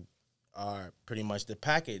basically are pretty much the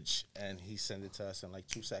package. And he sent it to us in like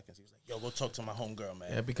 2 seconds. He was like, yo, go talk to my homegirl,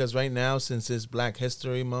 man. Yeah, because right now, since it's Black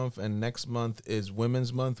History Month and next month is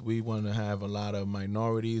Women's Month, we want to have a lot of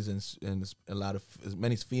minorities and a lot of as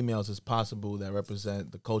many females as possible that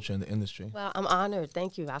represent the culture and the industry. Well, I'm honored.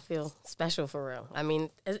 Thank you. I feel special for real. I mean,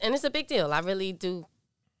 and it's a big deal. I really do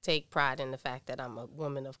take pride in the fact that I'm a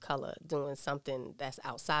woman of color doing something that's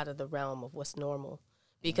outside of the realm of what's normal.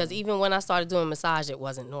 Because even when I started doing massage, it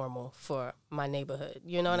wasn't normal for my neighborhood.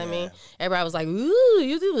 You know what I mean? Everybody was like, ooh,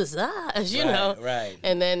 you do massage, you know? Right.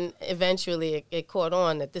 And then eventually it caught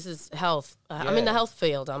on that this is health. I'm in the health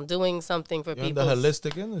field. I'm doing something for You're people. in the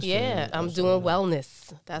holistic industry. Yeah, I'm doing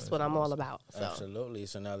wellness. That's what I'm all about. So. Absolutely.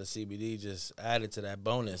 So now the CBD just added to that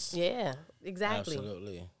bonus. Yeah, exactly.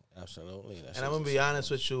 Absolutely. And I'm going to be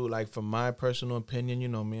honest with you, like from my personal opinion, you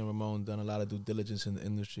know, me and Ramon done a lot of due diligence in the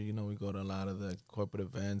industry. You know, we go to a lot of the corporate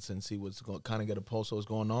events and see what's going, kind of get a pulse of what's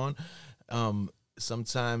going on.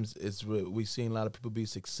 Sometimes we've seen a lot of people be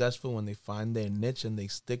successful when they find their niche and they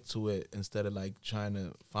stick to it instead of like trying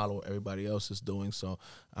to follow what everybody else is doing. So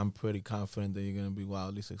I'm pretty confident that you're going to be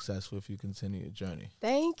wildly successful if you continue your journey.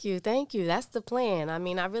 Thank you. That's the plan. I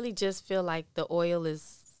mean, I really just feel like the oil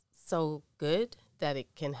is so good that it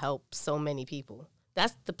can help so many people.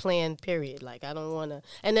 That's the plan, period. Like, I don't want to,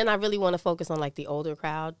 and then I really want to focus on like the older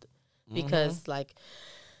crowd because like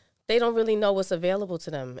they don't really know what's available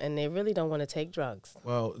to them and they really don't want to take drugs.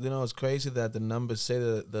 Well, you know, it's crazy that the numbers say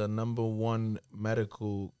that the number one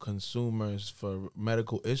medical consumers for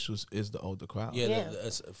medical issues is the older crowd. Yeah.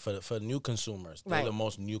 It's for new consumers. They're the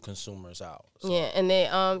most new consumers out. So. Yeah, and they,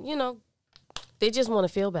 you know, they just want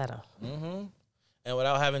to feel better. Mm-hmm. And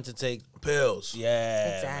without having to take Pills.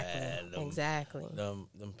 Yeah, Exactly. man. Exactly. Them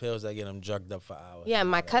pills that get them drugged up for hours. Yeah,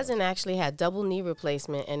 my cousin actually had double knee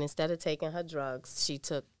replacement, and instead of taking her drugs,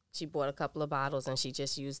 she bought a couple of bottles and she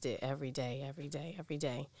just used it every day.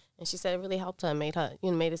 And she said it really helped her and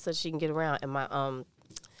made it so she can get around. And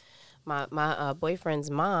my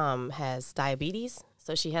boyfriend's mom has diabetes,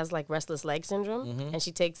 so she has like restless leg syndrome, and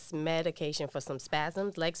she takes medication for some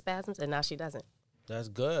leg spasms, and now she doesn't. That's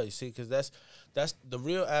good. You see, because that's the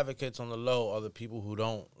real advocates on the low are the people who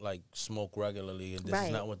don't like smoke regularly, and this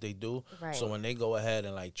is not what they do. Right. So when they go ahead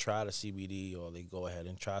and like try the CBD or they go ahead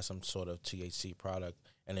and try some sort of THC product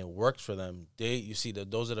and it works for them,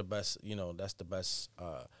 those are the best. You know, that's the best.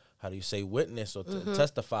 How do you say witness or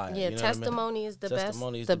testify? Yeah, you know testimony is the best.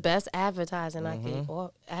 The best advertising I can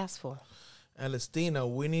ask for. Alestina,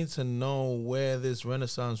 we need to know where this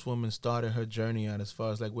Renaissance woman started her journey at, as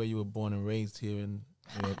far as like where you were born and raised here in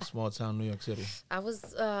small town New York City. I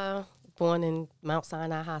was born in Mount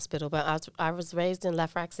Sinai Hospital, but I was raised in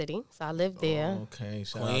Lefrak City, so I lived there. Okay,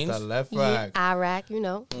 shout Queens? out to Left Yeah, Rack. Iraq, you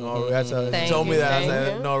know. You told me that. I was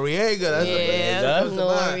like, Noriega. That's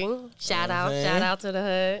Nori. Shout out to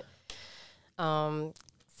the hood.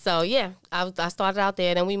 So, yeah, I started out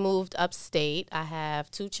there. Then we moved upstate. I have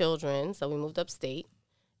 2 children, so we moved upstate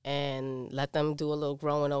and let them do a little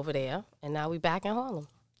growing over there. And now we back in Harlem.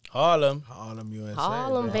 Harlem, USA.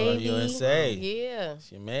 Harlem, baby. USA. Yeah.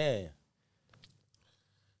 It's your man.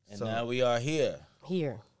 And So- now we are here.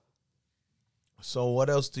 Here. So what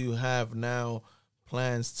else do you have now?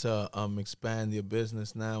 Plans to expand your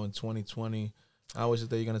business now in 2020? How is it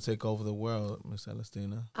that you're going to take over the world, Miss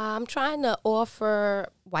Alestina? I'm trying to offer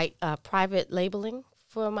private labeling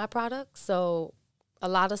for my products. So a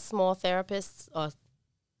lot of small therapists or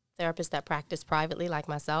therapists that practice privately like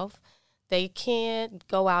myself, they can't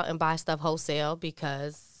go out and buy stuff wholesale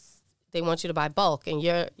because they want you to buy bulk, and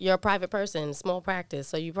you're a private person, small practice,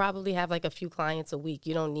 so you probably have like a few clients a week.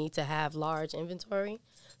 You don't need to have large inventory.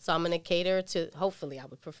 So I'm going to cater to, hopefully I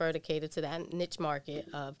would prefer to cater to that niche market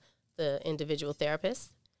of the individual therapists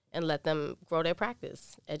and let them grow their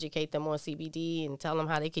practice, educate them on CBD and tell them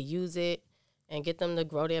how they could use it and get them to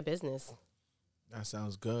grow their business. That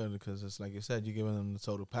sounds good because it's like you said, you're giving them the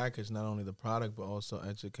total package, not only the product, but also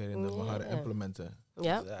educating them on how to implement it.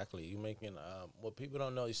 Yeah, exactly. You're making what people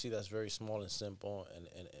don't know. You see, that's very small and simple,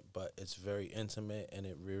 but it's very intimate, and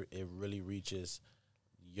it really reaches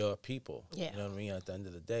your people. Yeah. You know what I mean? At the end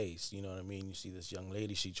of the day, you know what I mean? You see this young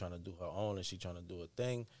lady, she trying to do her own and she trying to do a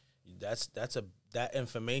thing. That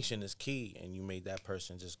information is key, and you made that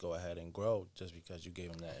person just go ahead and grow just because you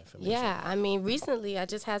gave them that information. Yeah, I mean, recently I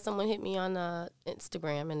just had someone hit me on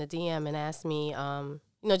Instagram in a DM and asked me,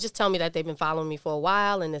 just tell me that they've been following me for a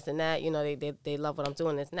while and this and that. You know, they love what I'm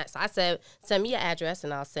doing, this and that. So I said, send me your address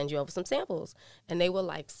and I'll send you over some samples. And they were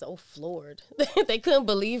like so floored. They couldn't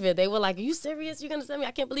believe it. They were like, are you serious? You're going to send me?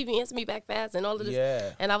 I can't believe you answered me back fast and all of this.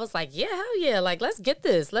 Yeah. And I was like, yeah, hell yeah. Like, let's get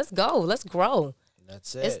this. Let's go. Let's grow.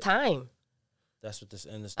 That's it. It's time. That's what this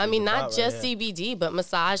industry I mean, is not about just right CBD, but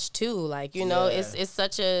massage too. Like, it's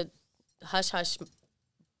such a hush-hush,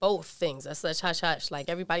 both things are such hush-hush. Like,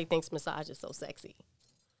 everybody thinks massage is so sexy.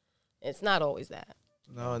 It's not always that.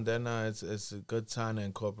 No, and then it's a good time to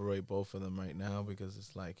incorporate both of them right now because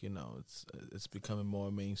it's like, it's becoming more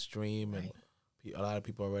mainstream, and a lot of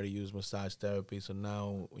people already use massage therapy. So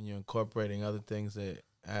now when you're incorporating other things that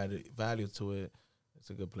add value to it, it's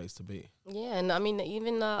a good place to be. Yeah, and I mean,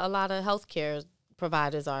 even a lot of healthcare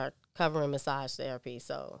providers are covering massage therapy.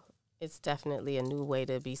 So it's definitely a new way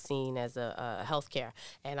to be seen as a healthcare.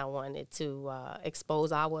 And I wanted to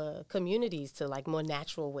expose our communities to like more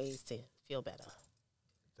natural ways to feel better.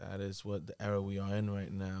 That is what the era we are in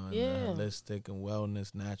right now. And Yeah. Holistic and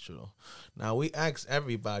wellness, natural. Now, we ask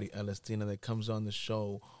everybody, Elestina, that comes on the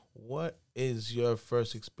show, what is your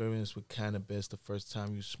first experience with cannabis, the first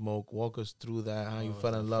time you smoke? Walk us through that, how you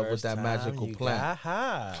fell in love with that magical plant.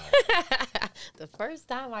 The first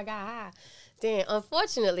time I got high. Damn,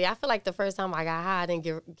 unfortunately, I feel like the first time I got high, I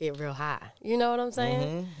didn't get real high. You know what I'm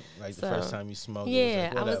saying? Like the first time you smoked. Yeah, it was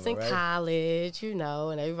like whatever, I was in right? college,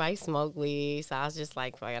 and everybody smoked weed. So I was just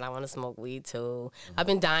like, fuck it, I want to smoke weed too. I've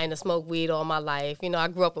been dying to smoke weed all my life. I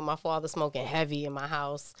grew up with my father smoking heavy in my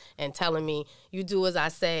house and telling me, you do as I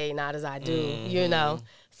say, not as I do,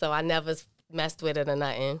 So I never messed with it or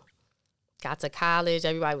nothing. Got to college,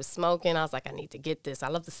 everybody was smoking. I was like, I need to get this. I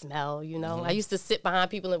love the smell, I used to sit behind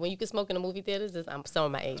people, and when you could smoke in the movie theaters, I'm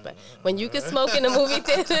showing my age, but when you could smoke in the movie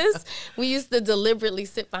theaters, we used to deliberately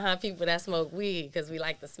sit behind people that smoke weed because we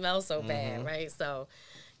like the smell so bad, right? So,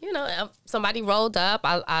 somebody rolled up.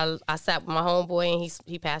 I sat with my homeboy, and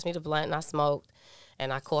he passed me the blunt, and I smoked,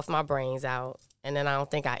 and I coughed my brains out, and then I don't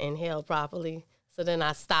think I inhaled properly. So then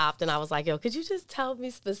I stopped, and I was like, yo, could you just tell me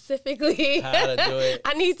specifically how to do it?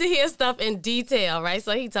 I need to hear stuff in detail, right?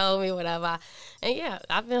 So he told me whatever. And, yeah,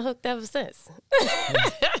 I've been hooked ever since.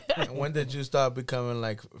 And when did you start becoming,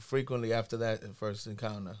 like, frequently after that first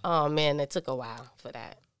encounter? Oh, man, it took a while for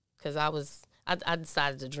that because I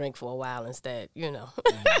decided to drink for a while instead,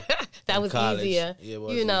 That was college. easier, Yeah, it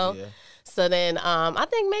was easier. So then I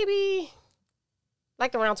think maybe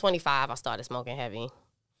like around 25, I started smoking heavy.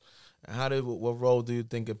 What role do you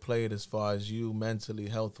think it played as far as you mentally,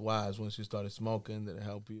 health-wise, once you started smoking? Did it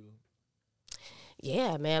help you?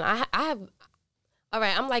 Yeah, man. I have, all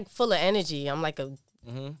right, I'm like full of energy. I'm like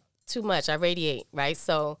too much. I radiate, right?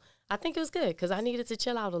 So I think it was good because I needed to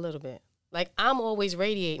chill out a little bit. Like, I'm always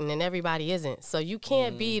radiating and everybody isn't. So you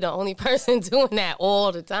can't be the only person doing that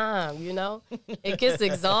all the time, It gets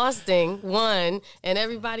exhausting, one, and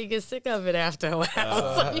everybody gets sick of it after a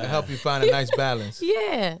while. It help you find a nice balance.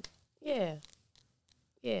 Yeah.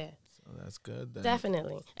 So that's good then.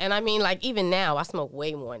 Definitely. And I mean, like, even now, I smoke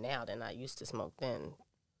way more now than I used to smoke then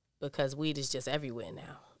because weed is just everywhere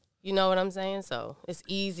now. You know what I'm saying? So it's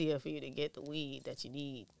easier for you to get the weed that you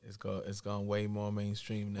need. It's gone way more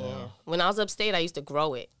mainstream now. Yeah. When I was upstate, I used to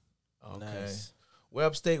grow it. Okay. Nice. Where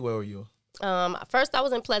were you? First, I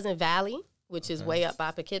was in Pleasant Valley, which is way up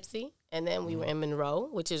by Poughkeepsie. And then we were in Monroe,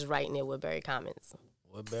 which is right near Woodbury Commons.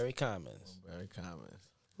 Woodbury Commons. Very common.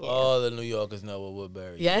 Yeah. All the New Yorkers know what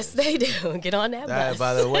Woodbury Yes, is. they do. Get on that bus.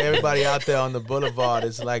 By the way, everybody out there on the boulevard,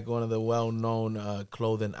 it's like one of the well-known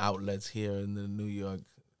clothing outlets here in the New York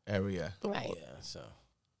area. Right. Yeah, so,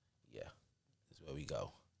 yeah, that's where we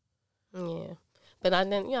go. Yeah. But I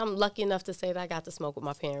didn't, I'm lucky enough to say that I got to smoke with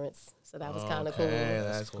my parents. So that was kind of cool. Yeah,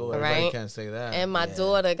 that's cool. Right? Everybody can't say that. And my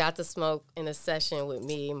daughter got to smoke in a session with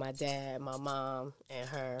me, my dad, my mom, and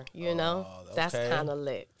her. You know? That's kind of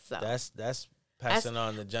lit. So That's passing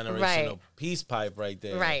on the generational right. peace pipe right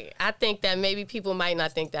there. Right. I think that maybe people might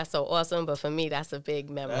not think that's so awesome, but for me, that's a big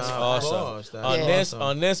memory. That's course, awesome. that's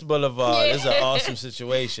On this boulevard, it's an awesome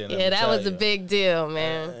situation. Yeah, that was a big deal,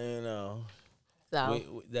 man. You know,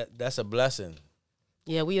 So that's a blessing.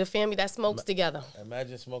 yeah, we a family that smokes together.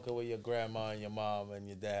 Imagine smoking with your grandma and your mom and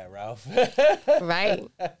your dad, Ralph. Right.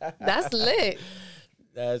 That's lit.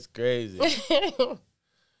 That's crazy.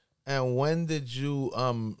 And when did you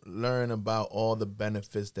learn about all the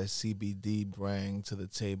benefits that CBD bring to the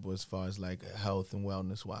table as far as like health and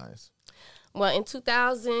wellness wise? Well, in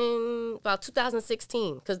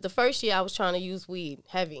 2016, because the first year I was trying to use weed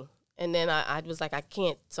heavy. And then I was like, I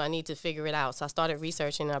can't, so I need to figure it out. So I started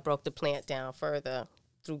researching and I broke the plant down further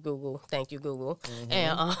through Google. Thank you, Google.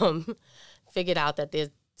 And figured out that there's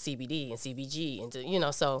CBD and CBG and,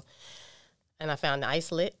 so, and I found the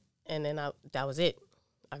isolate and then that was it.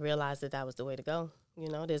 I realized that was the way to go.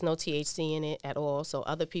 There's no THC in it at all. So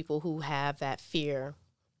other people who have that fear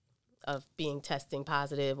of being testing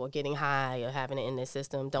positive or getting high or having it in their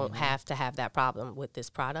system don't have to have that problem with this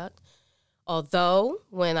product. Although,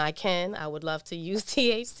 when I can, I would love to use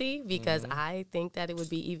THC because I think that it would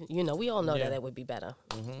be even, we all know that it would be better.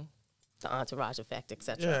 The entourage effect,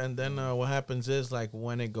 etc. Yeah, and then what happens is like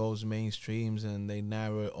when it goes mainstreams and they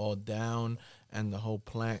narrow it all down and the whole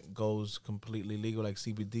plant goes completely legal, like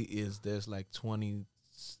CBD there's like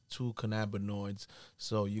 22 cannabinoids,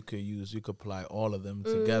 so you could apply all of them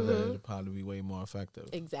together. It'll probably be way more effective.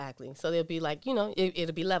 Exactly. So there'll be like,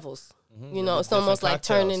 it'll be levels. It's almost like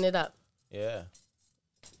turning it up. Yeah.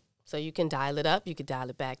 So you can dial it up, you can dial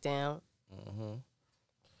it back down.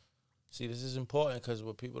 See, this is important because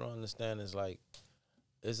what people don't understand is like,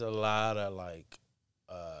 there's a lot of like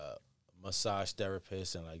massage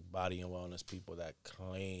therapists and like body and wellness people that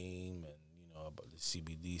claim and about the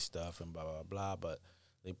CBD stuff and blah blah blah, but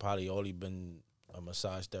they probably only been a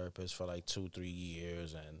massage therapist for like 2-3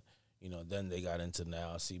 years, and then they got into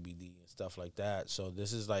now CBD and stuff like that. So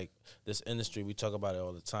this is like this industry, we talk about it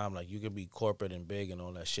all the time. Like you can be corporate and big and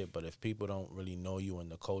all that shit, but if people don't really know you in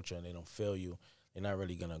the culture and they don't feel you, they're not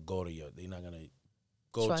really gonna go to you. They're not gonna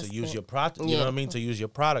go Trust to use it. your product. You know what I mean? To use your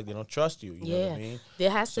product, they don't trust you. You know what I mean?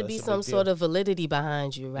 There has to be some sort of validity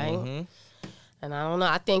behind you, right? And I don't know.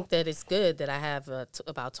 I think that it's good that I have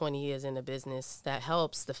about 20 years in the business. That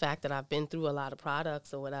helps, the fact that I've been through a lot of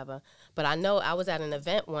products or whatever. But I know I was at an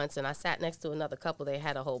event once, and I sat next to another couple. They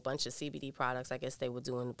had a whole bunch of CBD products. I guess they were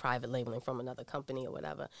doing private labeling from another company or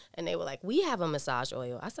whatever. And they were like, we have a massage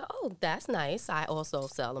oil. I said, oh, that's nice. I also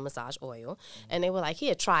sell a massage oil. And they were like,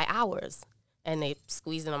 here, try ours. And they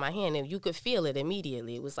squeezed it on my hand, and you could feel it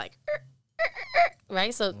immediately. It was like,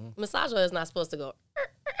 right? So massage oil is not supposed to go,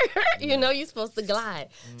 you're supposed to glide.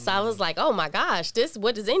 So I was like, oh my gosh,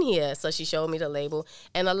 what is in here? So she showed me the label.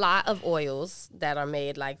 And a lot of oils that are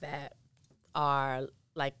made like that are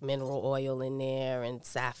like mineral oil in there and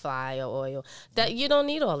sapphire oil. That you don't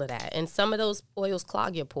need all of that. And some of those oils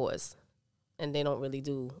clog your pores, and they don't really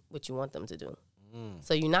do what you want them to do.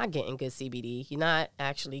 So you're not getting good CBD. You're not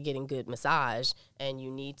actually getting good massage, and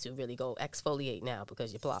you need to really go exfoliate now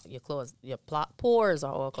because your pores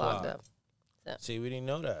are all clogged up. So. See, we didn't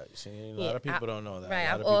know that. See, a lot of people don't know that.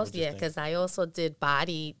 Right. Because I also did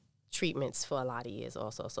body treatments for a lot of years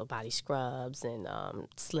also. So body scrubs and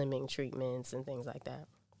slimming treatments and things like that.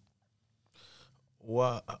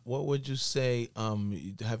 What would you say?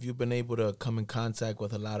 Have you been able to come in contact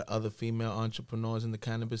with a lot of other female entrepreneurs in the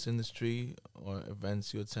cannabis industry, or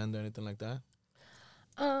events you attend, or anything like that?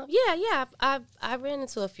 Yeah. I ran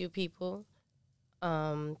into a few people.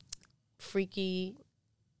 Freaky.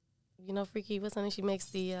 Freaky, what's her name? She makes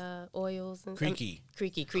the oils. And Creaky.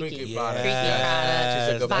 Creaky.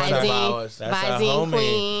 Yeah. She's a Visine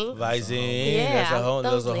queen. Visine. Yeah,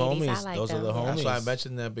 Those are ladies, homies. I like Those are them. the homies. That's why I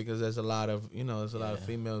mentioned that, because there's a lot of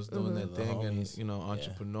females doing their thing, homies. and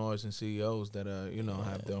entrepreneurs and CEOs that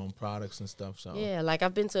have their own products and stuff. So Yeah, like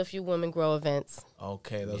I've been to a few women grow events.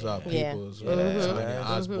 okay, those are Yeah. people's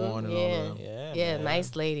Osborne and all that. Yeah,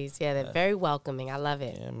 nice ladies. Yeah, they're very welcoming. I love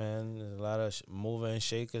it. Yeah, man. There's a lot of mover and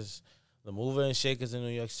shakers. The mover and shakers in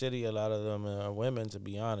New York City, a lot of them are women, to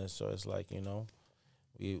be honest. So it's like,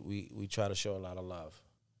 we try to show a lot of love.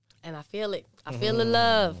 And I feel it. I feel the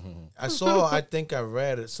love. I think I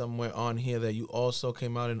read it somewhere on here that you also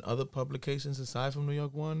came out in other publications aside from New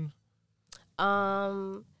York One.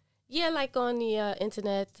 Yeah, like on the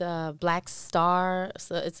internet, Black Star.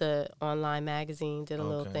 So it's a online magazine. Did a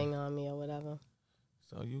little thing on me or whatever.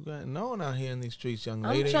 So you got known out here in these streets, young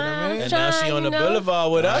I'm lady. trying, you know what I mean? And now she on the you know.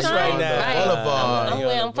 boulevard with us right now. Right. Boulevard. I'm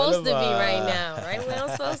where I'm supposed to be Boulevard. right now. Right where I'm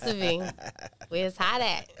supposed to be. Where it's hot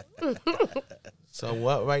at. So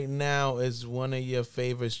what right now is one of your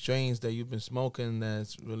favorite strains that you've been smoking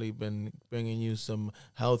that's really been bringing you some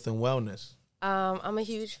health and wellness? I'm a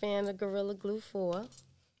huge fan of Gorilla Glue 4.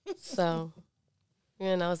 So,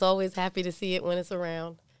 it's always happy to see it when it's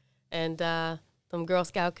around. And them Girl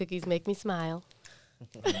Scout cookies make me smile.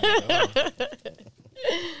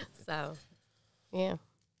 So, yeah.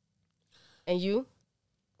 And you?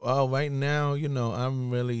 Well, right now, I'm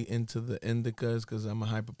really into the indicas because I'm a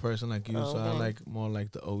hyper person like you. So I Okay. like more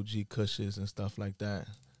like the OG cushes and stuff like that.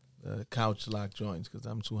 The couch lock joints because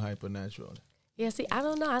I'm too hyper natural. Yeah, see, I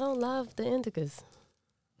don't know. I don't love the indicas.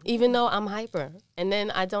 Even though I'm hyper. And then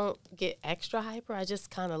I don't get extra hyper. I just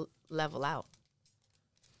kind of level out.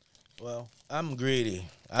 Well, I'm greedy.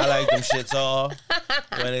 I like them shits all.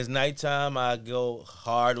 When it's nighttime, I go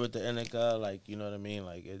hard with the indica. Like, you know what I mean?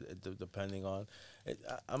 Like, it depending on...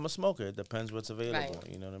 I'm a smoker. It depends what's available.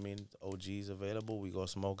 Right. You know what I mean? OG's available. We go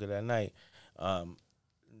smoke it at night. In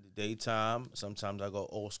the daytime, sometimes I go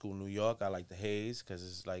old school New York. I like the haze because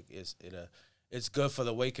it's like it's good for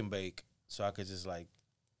the wake and bake. So I could just like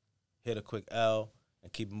hit a quick L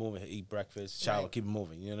and keep it moving. Eat breakfast, shower, Right. keep it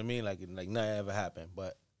moving. You know what I mean? Like nothing ever happened.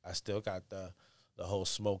 But I still got the whole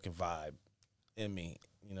smoking vibe in me.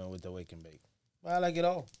 With the wake and bake. But I like it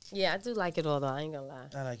all. Yeah, I do like it all, though. I ain't going to lie.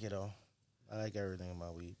 I like it all. I like everything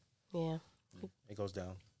about weed. Yeah. It goes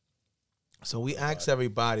down. So we ask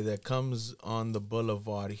everybody that comes on the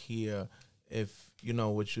boulevard here if you know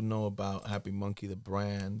what you know about Happy Munkey, the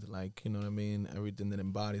brand, like, you know what I mean, everything that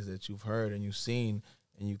embodies that you've heard and you've seen,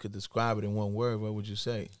 and you could describe it in one word, what would you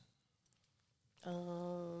say?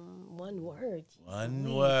 One word.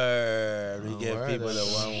 One word. We One give word, people the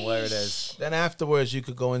that's- one word as Then afterwards you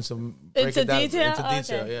could go in some break Into it down detail? into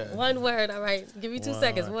detail, Okay. yeah. One word. All right. Give me 2 One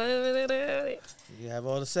seconds. you have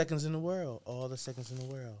all the seconds in the world. All the seconds in the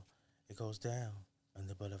world. It goes down on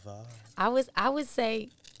the boulevard. I would say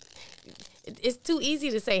it's too easy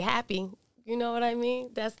to say happy. You know what I mean?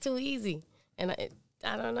 That's too easy. And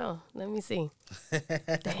I don't know. Let me see.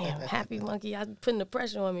 Damn, Happy Munkey. I'm putting the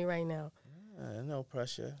pressure on me right now. No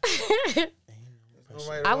pressure.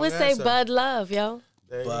 I would say Bud Love, yo.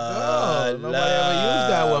 There you Bud go. Nobody ever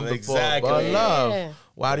used that one Love, before. exactly. Bud Love. Yeah.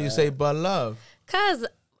 Why do you say Bud Love? Cause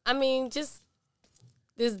I mean, just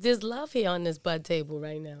there's love here on this bud table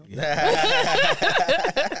right now.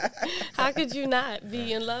 How could you not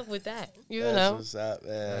be in love with that? You That's know. what's up,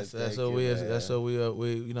 man. That's Thank what you, we. man. That's what we.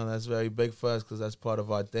 That's very big for us because that's part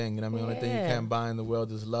of our thing. You know what I mean? Only thing you Yeah. can't buy in the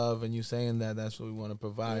world is love, and you saying that's what we want to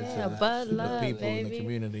provide Yeah, to Bud the Love, people in the baby.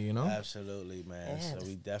 community. You know. Absolutely, man. Yes. So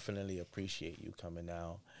we definitely appreciate you coming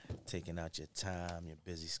out, taking out your time, your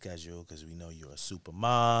busy schedule, because we know you're a super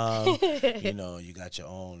mom. You got your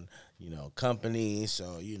own, company.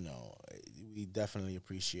 So, we definitely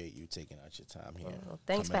appreciate you taking out your time here. Well,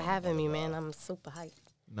 thanks for Coming out having me, Boulevard. man. I'm super hyped.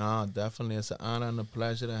 No, definitely. It's an honor and a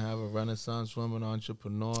pleasure to have a Renaissance woman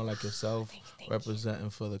entrepreneur like yourself Thank you. representing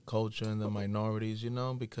for the culture and the minorities,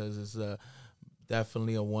 because it's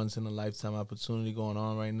definitely a once-in-a-lifetime opportunity going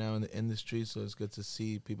on right now in the industry. So it's good to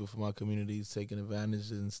see people from our communities taking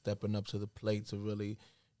advantage and stepping up to the plate to really,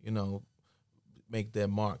 make their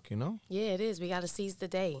mark, Yeah, it is. We got to seize the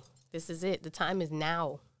day. This is it. The time is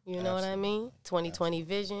now. You know what I mean? 2020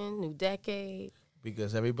 vision, new decade.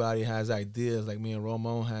 Because everybody has ideas, like me and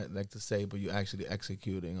Ramon had like to say, but you're actually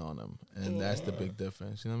executing on them, and that's the big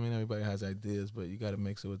difference. You know what I mean? Everybody has ideas, but you got to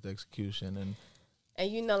mix it with the execution. And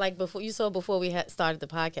like before we had started the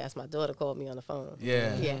podcast, my daughter called me on the phone.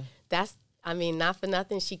 yeah, That's, not for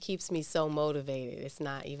nothing. She keeps me so motivated. It's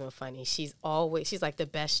not even funny. She's like the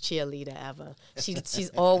best cheerleader ever. She's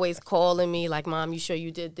always calling me like, Mom, you sure you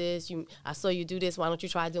did this? I saw you do this. Why don't you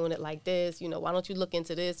try doing it like this? Why don't you look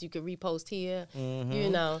into this? You could repost here.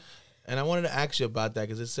 And I wanted to ask you about that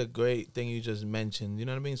because it's a great thing you just mentioned. You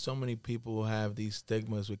know what I mean? So many people have these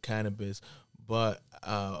stigmas with cannabis, but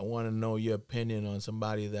I want to know your opinion on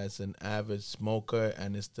somebody that's an avid smoker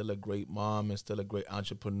and is still a great mom and still a great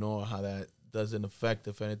entrepreneur, how that doesn't affect,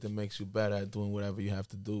 if anything, makes you better at doing whatever you have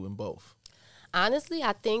to do in both. Honestly,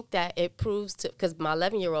 I think that it proves because my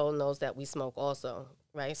 11-year-old knows that we smoke also,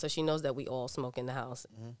 right? So she knows that we all smoke in the house.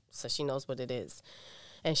 So she knows what it is.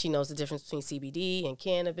 And she knows the difference between CBD and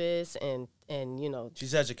cannabis and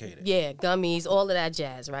She's educated. yeah, gummies, all of that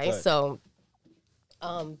jazz, right? Good. So,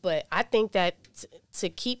 but I think that to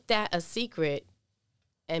keep that a secret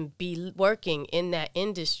and be working in that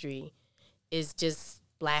industry is just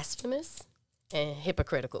blasphemous and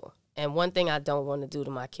hypocritical. And one thing I don't want to do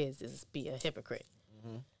to my kids is be a hypocrite.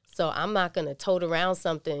 So I'm not going to tote around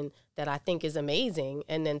something that I think is amazing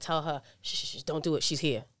and then tell her, shh, don't do it. She's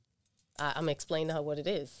here. I'm explaining to her what it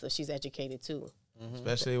is, so she's educated too.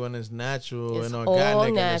 Especially when it's natural It's and all organic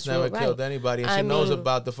and it's natural, never killed right. anybody. And she knows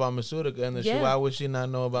about the pharmaceutical industry. Yeah. Why would she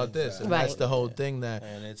not know about this? And that's Right. the whole thing that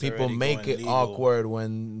And it's people already make going it legal. awkward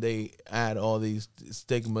when they add all these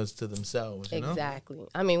stigmas to themselves. You know? Exactly.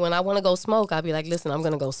 I mean, when I want to go smoke, I'll be like, listen, I'm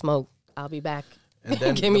going to go smoke. I'll be back. And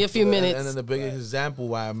then Give me a few minutes. And then the biggest example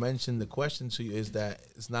why I mentioned the question to you is that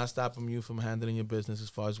it's not stopping you from handling your business as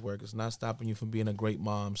far as work. It's not stopping you from being a great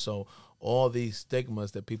mom. So all these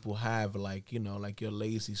stigmas that people have, like, you know, like you're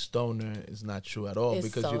lazy stoner, is not true at all It's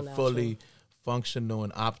because so you're not fully functional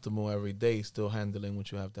and optimal every day, still handling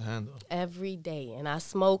what you have to handle. Every day. And I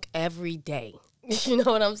smoke every day. You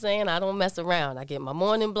know what I'm saying? I don't mess around. I get my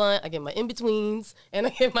morning blunt, I get my in-betweens, and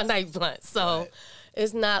I get my night blunt. So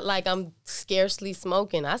it's not like I'm scarcely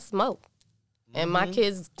smoking. I smoke. And my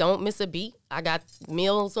kids don't miss a beat. I got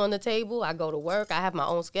meals on the table. I go to work. I have my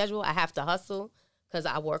own schedule. I have to hustle because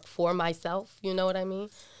I work for myself. You know what I mean?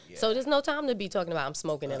 Yeah. So there's no time to be talking about I'm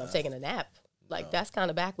smoking and I'm taking a nap. Like, that's kind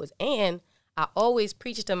of backwards. And I always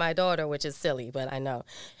preach to my daughter, which is silly, but I know.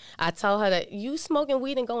 I tell her that you smoking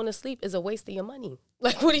weed and going to sleep is a waste of your money.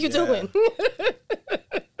 Like, what are you doing?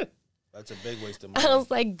 That's a big waste of money. I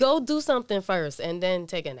was like, go do something first and then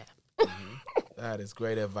take a nap. That is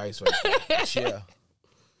great advice right there. Yeah.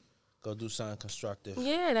 Go do something constructive.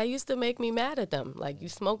 Yeah, that used to make me mad at them. Like, you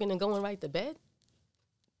smoking and going right to bed?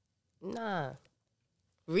 Nah.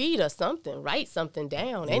 Read or something. Write something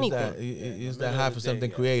down. Anything. Use that high for something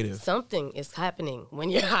creative. Something is happening when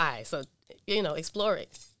you're high. So, you know, explore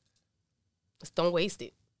it. Just don't waste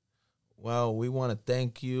it. Well, we want to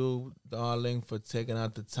thank you, darling, for taking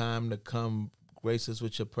out the time to come grace us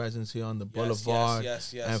with your presence here on the Boulevard.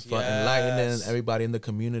 And for enlightening everybody in the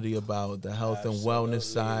community about the health and wellness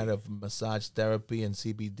side of massage therapy and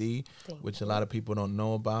CBD, which a lot of people don't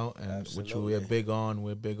know about, and which we're big on.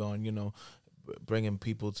 We're big on, you know, bringing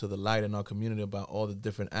people to the light in our community about all the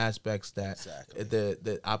different aspects that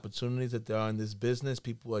the opportunities that there are in this business.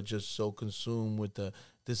 People are just so consumed with the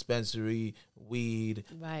dispensary, weed,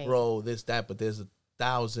 grow, this, that, but there's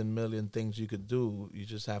 1,000 million things you could do. You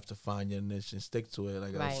just have to find your niche and stick to it,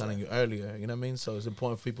 like I was telling you earlier. You know what I mean? So it's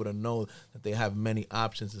important for people to know that they have many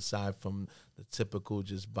options aside from the typical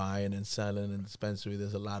just buying and selling and dispensary.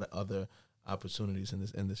 There's a lot of other opportunities in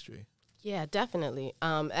this industry. Yeah, definitely.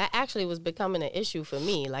 That actually was becoming an issue for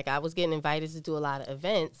me. Like, I was getting invited to do a lot of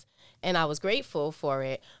events, and I was grateful for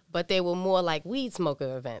it, but they were more like weed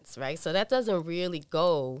smoker events, right? So that doesn't really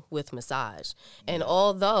go with massage. And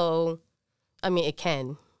although, I mean,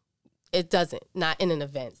 it doesn't, not in an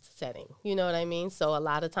event setting. You know what I mean? So a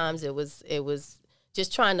lot of times it was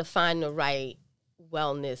just trying to find the right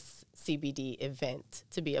wellness CBD event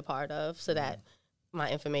to be a part of so that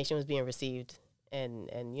my information was being received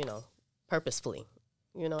and you know, purposefully.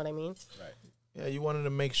 You know what I mean? Right. Yeah, you wanted to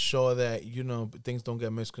make sure that, you know, things don't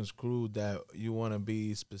get misconstrued, that you want to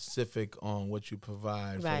be specific on what you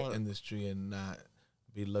provide for the industry and not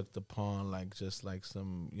be looked upon like just like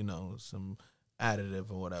some, you know, some additive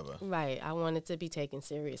or whatever. Right. I want it to be taken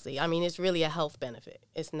seriously. I mean, it's really a health benefit.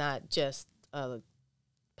 It's not just a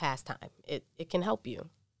pastime. It can help you.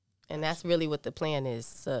 And that's really what the plan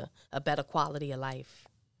is, a better quality of life.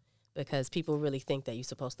 Because people really think that you're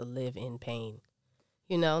supposed to live in pain.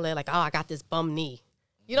 You know, they're like, oh, I got this bum knee.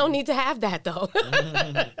 You don't need to have that, though.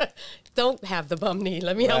 Don't have the bum knee.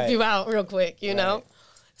 Let me help you out real quick, you know?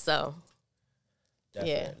 So,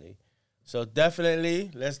 definitely. So definitely,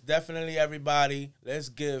 everybody, let's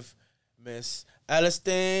give Miss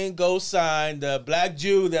Elliston go sign the black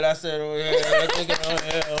Jew that I said over here.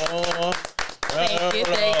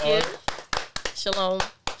 Thank you. Shalom.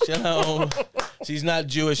 She's not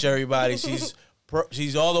Jewish, everybody. She's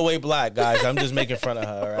all the way black, guys. I'm just making fun of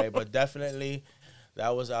her, all right? But definitely,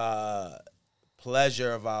 that was a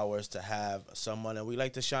pleasure of ours to have someone, and we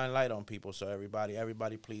like to shine light on people. So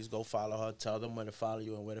everybody, please go follow her. Tell them where to follow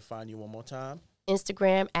you and where to find you one more time.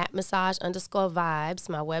 Instagram @massage_vibes.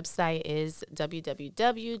 My website is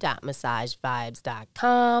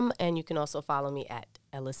www.massagevibes.com, and you can also follow me at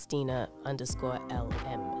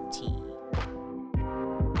Ellistina_LMT.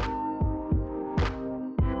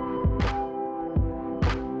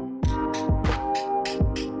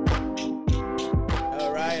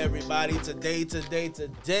 Everybody,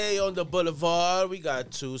 today on the Boulevard, we got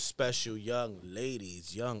two special young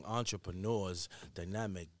ladies, young entrepreneurs,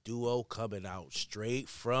 dynamic duo coming out straight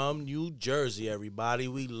from New Jersey, everybody.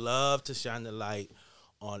 We love to shine the light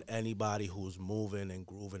on anybody who's moving and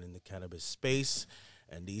grooving in the cannabis space.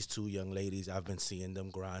 And these two young ladies, I've been seeing them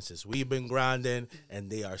grind since we've been grinding, and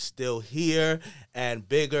they are still here and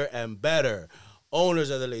bigger and better. Owners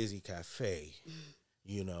of the Lazy Cafe.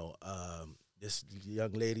 You know, this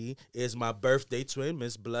young lady is my birthday twin,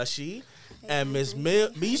 Miss Blushy, and Miss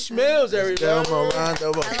Mish Mills, everybody. Give them a round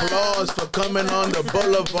of applause for coming on the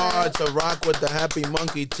boulevard to rock with the Happy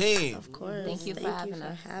Monkey team. Of course. Thank you for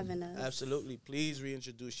having us. Absolutely. Please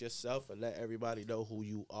reintroduce yourself and let everybody know who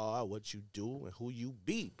you are, what you do, and who you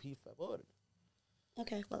be. Por favor.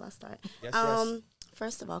 Okay, well, I'll start. Yes.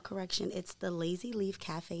 First of all, correction, it's the Lazy Leaf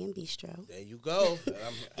Cafe and Bistro. There you go.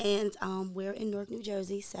 And we're in Newark, New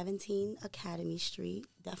Jersey, 17 Academy Street.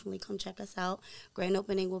 Definitely come check us out. Grand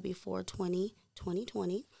opening will be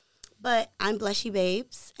 4/20/2020. But I'm Blushy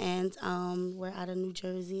Babes, and we're out of New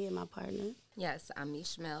Jersey, and my partner. Yes, I'm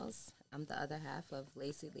Mish Mills. I'm the other half of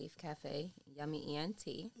Lazy Leaf Cafe, Yummy ENT.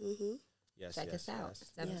 Mm-hmm. Yes, Check us out.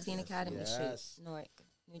 17 Yes. Academy Street, Newark,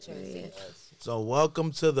 New Jersey. So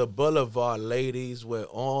welcome to the boulevard, ladies, where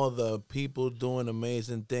all the people doing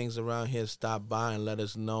amazing things around here stop by and let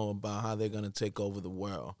us know about how they're going to take over the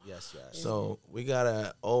world. Yes. So we got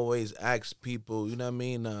to always ask people, you know what I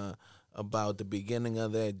mean, about the beginning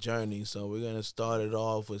of their journey. So we're going to start it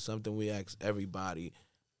off with something we ask everybody.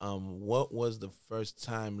 What was the first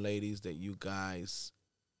time, ladies, that you guys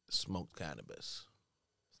smoked cannabis?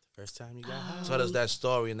 First time you got high? Tell us that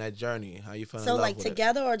story and that journey. How you fell in So, love like, with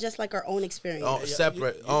together or just, like, our own experience? it? Oh,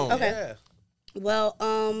 separate. Oh, Okay. Yeah. Well,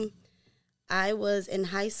 I was in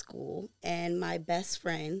high school, and my best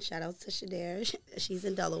friend, shout out to Shadair, she's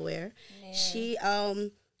in Delaware. Yeah. She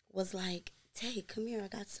was like, "Tay, come here. I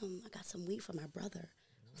got some weed for my brother."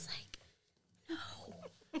 I was like, "No,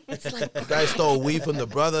 it's like You guys stole weed from the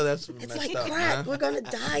brother? That's it's messed like up, crack. man. We're gonna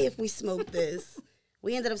die if we smoke this."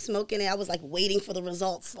 We ended up smoking it. I was like waiting for the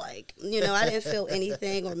results. Like, you know, I didn't feel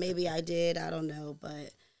anything, or maybe I did. I don't know, but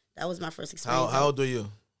that was my first experience. How old are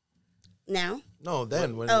you? Now? No,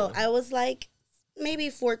 then. When Oh, I was like maybe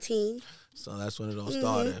 14. So that's when it all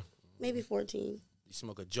started. Maybe 14. You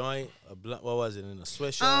smoke a joint, a blunt, what was it, in a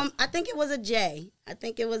swisher? I think it was a J.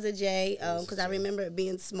 Because I remember it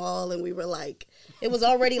being small, and we were like, it was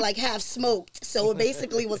already like half smoked, so it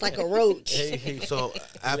basically was like a roach. So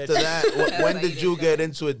after that, when did you get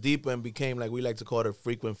into it deeper and became, like, we like to call it a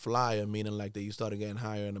frequent flyer, meaning like that you started getting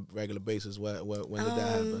higher on a regular basis? When did that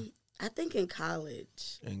happen? I think in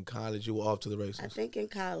college. In college, you were off to the races. I think in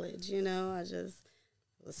college, you know, I just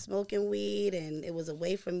was smoking weed, and it was a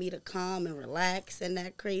way for me to calm and relax in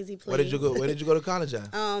that crazy place. Where did you go? Where did you go to college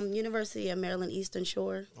at? University of Maryland Eastern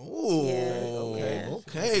Shore. Ooh,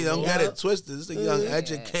 okay. Don't get it twisted. This is a young,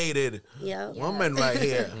 educated woman right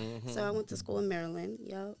here. So I went to school in Maryland.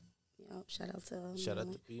 Yep. Shout out to Shout out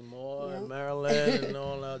Maryland. to B-More and Maryland and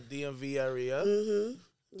all our DMV area.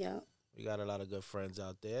 Yep. We got a lot of good friends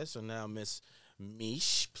out there. So now, Miss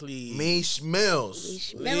Mish, please. Mish Mills.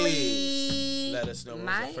 Mish Please Millie. let us know when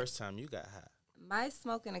was the first time you got high. My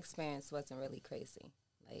smoking experience wasn't really crazy.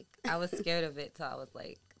 Like, I was scared of it till I was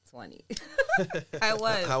like 20. I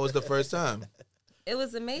was. How was the first time? It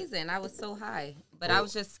was amazing. I was so high. But I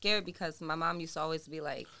was just scared because my mom used to always be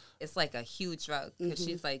like, it's like a huge drug because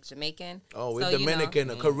she's like Jamaican. Oh, we're So, Dominican,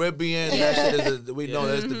 the Caribbean. That shit is we know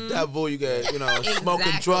that's the devil. You get,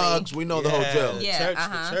 smoking drugs. We know the whole drill.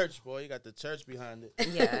 Yeah, The church, boy. You got the church behind it.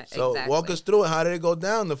 Yeah, So exactly. walk us through it. How did it go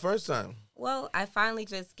down the first time? Well, I finally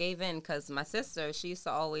just gave in because my sister, she used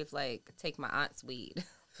to always, like, take my aunt's weed.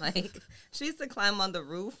 Like, she used to climb on the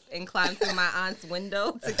roof and climb through my aunt's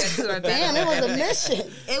window to get to her Damn, bedroom. it was a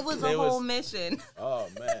mission. It was a whole mission. Oh,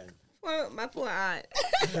 man. My poor aunt.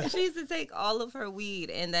 She used to take all of her weed,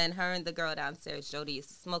 and then her and the girl downstairs, Jody, used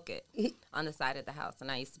to smoke it on the side of the house. And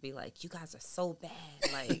I used to be like, you guys are so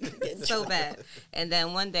bad. Like, so bad. And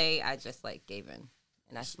then one day, I just, like, gave in.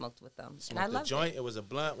 And I smoked with them. And I loved joint? it. It was a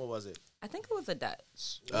blunt? What was it? I think it was a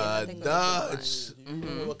Dutch. I think it was a Dutch. blunt. You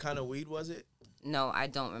remember what kind of weed was it? No, I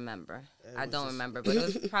don't remember. But it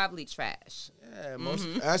was probably trash. Yeah, most.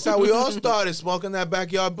 That's how we all started smoking that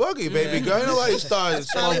backyard boogie, baby girl. Nobody started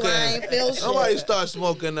smoking. Nobody started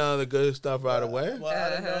smoking the good stuff right away. Well, I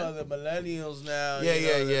don't know the millennials now. Yeah, you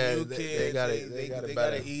know, the yeah. new They kids, got it. They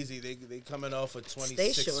got it easy. They coming off of 26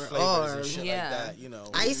 They sure flavors are. and shit Yeah. like that. You know,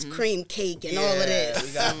 Ice cream cake and all of this.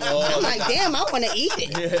 We got all. I'm like, damn, I want to eat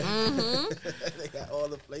it. They got all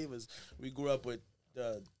the flavors. We grew up with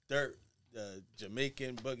the dirt, the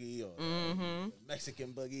Jamaican boogie or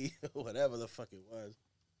Mexican boogie, whatever the fuck it was.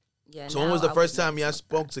 Yeah. So when now was the I first would time never y'all smoke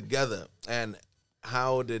spoke that. together, and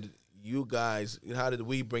how did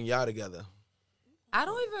we bring y'all together? I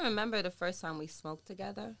don't even remember the first time we smoked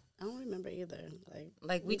together. I don't remember either.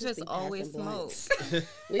 Like we just be always passing smoke. blunts.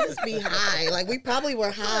 We just be high. Like we probably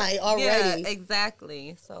were high already. Yeah,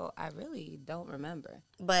 exactly. So I really don't remember.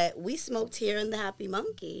 But we smoked here in the Happy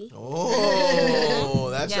Monkey. Oh,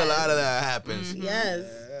 that's a Yes. lot of that happens. Yes.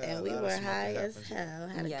 Yeah, And a we lot of were smoking high as happens. hell.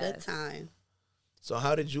 Had a good Yes. time. So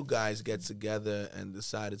how did you guys get together and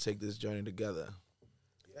decide to take this journey together?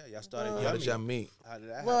 Yeah, y'all started How did y'all Yummy. meet? How did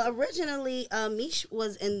that Well, happen? originally, Mish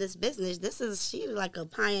was in this business. She like a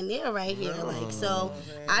pioneer right here. Like, so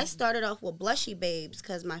I started off with Blushy Babes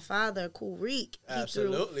because my father, Cool Reek,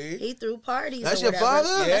 Absolutely. he threw parties. That's or your whatever.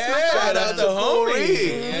 father? That's my Yeah, father. that's the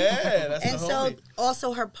homie. Yeah, that's And the so homie.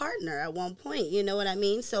 also her partner at one point, you know what I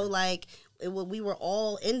mean? So like we were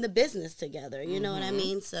all in the business together, you know what I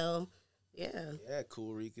mean? So yeah. Yeah,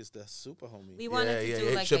 Cool Reek is the super homie. We wanted to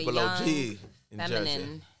do like a Triple young, OG in Jersey.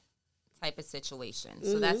 feminine type of situation.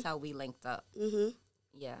 So that's how we linked up. Mm-hmm.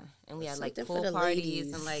 Yeah, and we had like Something for pool the parties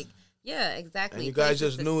ladies. and like exactly. And you guys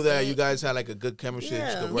places just to knew that sit. you guys had like a good chemistry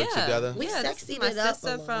that you could work together. We Yeah, this sexied is my it up a sister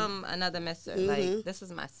little. from another mister. Like this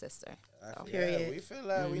is my sister. So. Period. We feel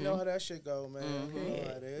like we know how that shit go, man. You know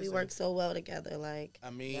how it is. We And, work so well together. Like I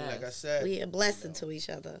mean, Yes. like I said, we a blessing to each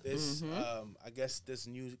other. this I guess this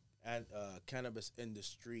new cannabis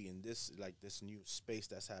industry and this new space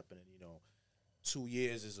that's happening, 2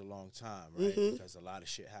 years is a long time, right? Because a lot of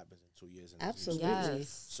shit happens in 2 years. In this Absolutely. industry.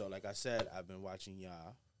 Yes. So like I said, I've been watching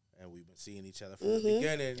y'all and we've been seeing each other from the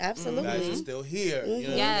beginning. Absolutely. You guys are still here. You know what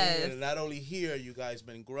I Yes. mean? And not only here, you guys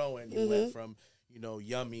been growing. You went from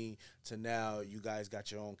Yummy to now you guys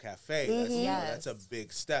got your own cafe. That's a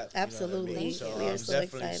big step. Absolutely. You know what I mean? Thank So you. We are I'm so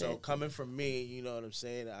definitely excited. coming from me, you know what I'm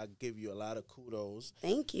saying? I give you a lot of kudos.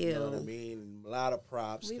 Thank you. You know what I mean? A lot of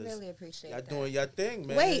props. We 'cause really appreciate y'all that. doing your thing,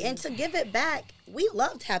 man. Wait, and to give it back, we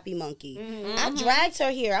loved Happy Monkey. I dragged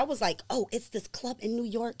her here. I was like, oh, it's this club in New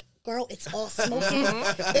York. Girl, it's all smoking.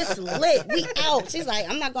 It's lit. We out. She's like,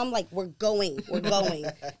 I'm not going. I'm like, we're going.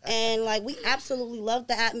 And like, we absolutely love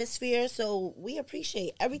the atmosphere. So we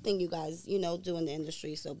appreciate everything you guys, do in the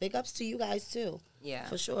industry. So big ups to you guys too. Yeah.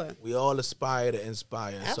 For sure. We all aspire to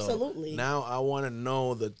inspire. Absolutely. So now I want to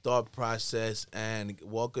know the thought process and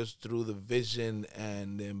walk us through the vision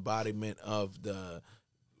and the embodiment of the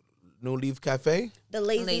New Leaf Cafe? The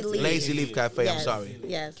Lazy Leaf. Lazy Leaf Cafe, I'm Yes, sorry.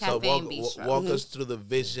 yes. So Cafe and bistro. walk us through the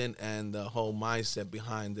vision and the whole mindset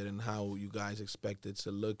behind it and how you guys expect it to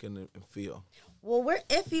look and feel. Well, we're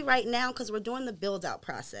iffy right now because we're doing the build-out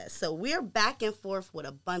process. So we're back and forth with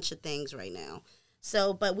a bunch of things right now.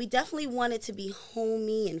 So, but we definitely want it to be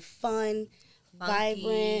homey and fun,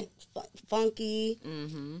 vibrant, funky.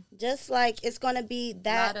 Just like it's going to be A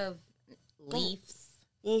that. lot of leaves,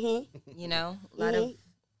 Mm-hmm. a lot of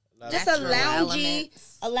Just a natural loungy,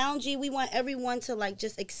 elements. we want everyone to like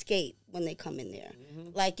just escape when they come in there.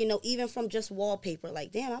 Like, even from just wallpaper,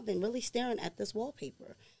 like, damn, I've been really staring at this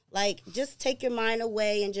wallpaper. Like, just take your mind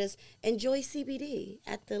away and just enjoy CBD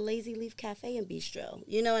at the Lazy Leaf Cafe and Bistro.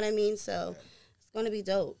 You know what I mean? So it's going to be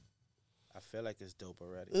dope. I feel like it's dope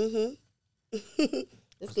already.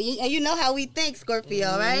 And you know how we think,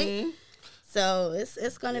 Scorpio, right? So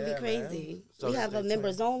it's going to be crazy. So we have a stay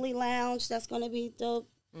members only lounge that's going to be dope.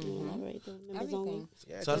 Members only. Everything.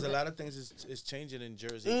 Yeah, because a lot of things is changing in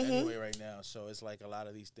Jersey anyway right now. So it's like a lot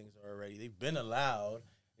of these things are already, they've been allowed.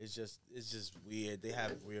 It's just weird. They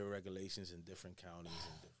have weird regulations in different counties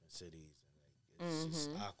and different cities. And it's just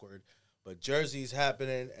awkward. But Jersey's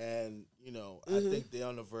happening, and, I think they're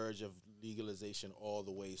on the verge of legalization all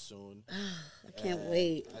the way soon. I can't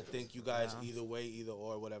wait. I think you guys, either way, either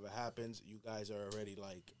or, whatever happens, you guys are already,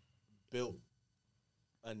 like, built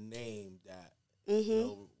a name that,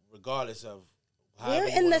 regardless of how We're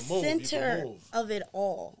you in the wanna move, you can center move. of it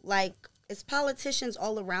all. Like, it's politicians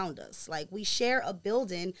all around us. Like, we share a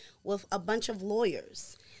building with a bunch of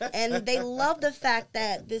lawyers. And they love the fact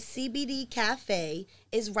that the CBD cafe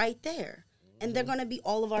is right there. And they're going to be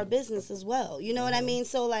all of our business as well. You know what I mean?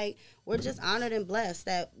 So, like, we're just honored and blessed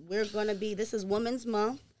that we're going to be, this is Women's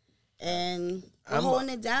Month. And we're holding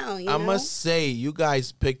it down, I must say, you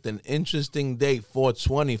guys picked an interesting date,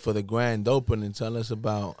 420, for the grand opening. Tell us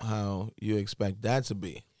about how you expect that to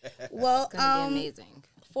be. Well, It's going to be amazing.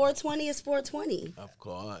 420 is 420. Of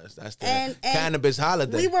course. That's the And cannabis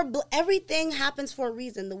holiday. Everything happens for a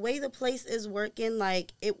reason. The way the place is working,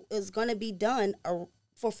 like, it was going to be done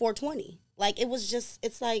for 420. Like, it was just,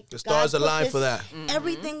 it's like The stars God put aligned this- for that.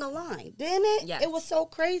 Everything aligned, didn't it? Yes. It was so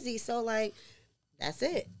crazy. So, like, that's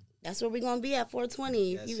it. That's where we're gonna be at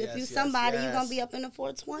 420. Yes, if you yes, somebody, yes. you're gonna be up in the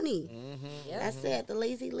 420. Yep. That's it. The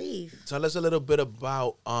Lazy Leaf. Tell us a little bit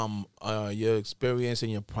about your experience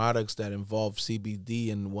and your products that involve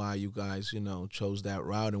CBD and why you guys, chose that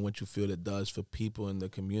route and what you feel it does for people in the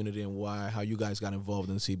community and how you guys got involved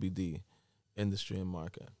in the CBD industry and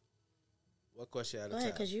market. What question at a Go ahead,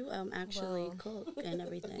 time? because you actually cook and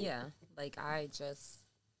everything. Yeah, like I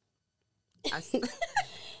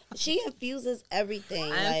She infuses everything.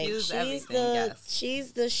 I like infuse she's everything, the yes.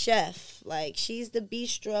 she's the chef. Like she's the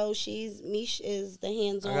bistro. Mish is the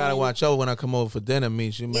hands-on. I gotta watch out when I come over for dinner.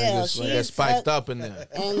 She might get she's spiked up in there.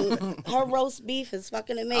 And her roast beef is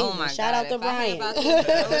fucking amazing. Oh my Shout God, out to if I hear Brian. about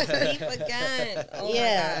this roast beef again. Oh my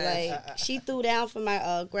Yeah, gosh. like she threw down for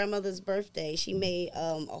my grandmother's birthday. She made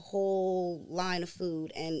a whole line of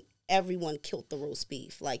food and everyone killed the roast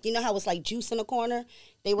beef. Like, you know how it's like juice in the corner?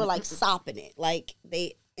 They were like sopping it. Like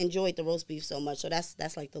they enjoyed the roast beef so much. So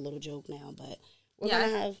that's like the little joke now. But we're gonna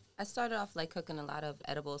have. I started off like cooking a lot of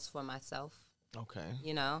edibles for myself. Okay.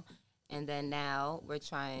 And then now we're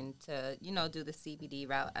trying to, do the CBD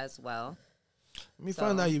route as well. We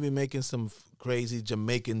found out you be making some crazy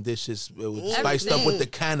Jamaican dishes spiced up with the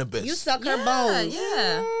cannabis. You suck her bones.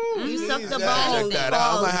 Yeah. You suck the Check bones. that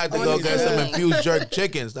out. I might have to go get some infused jerk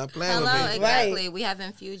chicken. Stop playing Hello, with me. exactly. We have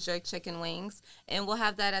infused jerk chicken wings, and we'll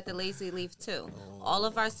have that at the Lazy Leaf too. All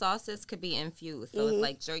of our sauces could be infused, so it's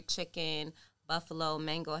like jerk chicken, buffalo,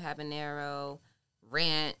 mango habanero,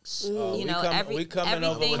 ranch. we coming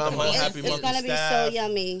over with the can whole be- Happy It's Monkey gonna be so staff.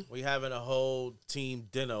 yummy. We having a whole team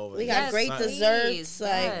dinner over We here. got Yes, great please. desserts. Like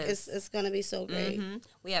Yes. it's gonna be so great. hmm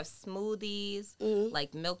We have smoothies,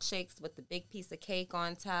 like milkshakes with the big piece of cake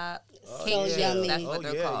on top. So yummy. That's what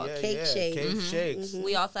they're called. Cake shakes. Cake shakes.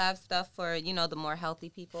 We also have stuff for, the more healthy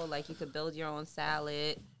people. Like you could build your own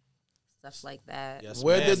salad, stuff like that. Yes,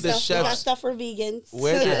 Where ma'am. did the We got chefs? stuff for vegans.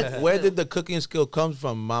 Where did the cooking skill come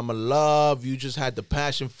from? Mama Love, you just had the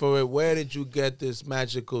passion for it. Where did you get this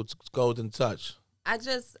magical golden touch?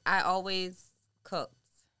 I always cooked.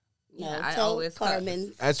 No, I tell always Carmen.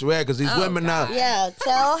 cooked. That's rare because these women now, Yeah,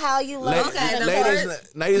 tell how you love.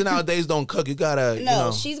 ladies nowadays don't cook. You gotta,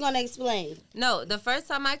 No, she's gonna explain. No, the first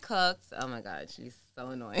time I cooked, oh my God, she's so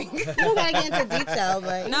annoying. You don't gotta get into detail,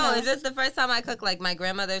 but No, it's just the first time I cooked. Like my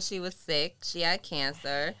grandmother, she was sick. She had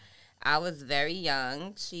cancer. I was very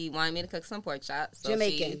young. She wanted me to cook some pork chops. So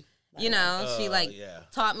Jamaican. She yeah.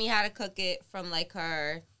 taught me how to cook it from like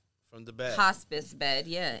her From the bed. hospice bed.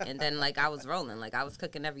 Yeah, and then like I was rolling. Like I was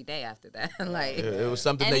cooking every day after that. Like it was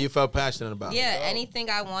something that you felt passionate about. yeah, anything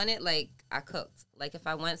I wanted, like I cooked. Like if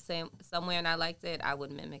I went somewhere and I liked it, I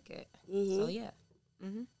would mimic it. So yeah.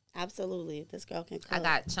 absolutely, this girl can cook. I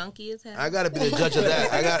got chunky as hell. I gotta be the judge of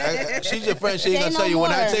that. She's your friend. She ain't Say gonna no tell you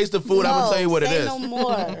when I more. taste the food. I'm gonna tell you what it say is. no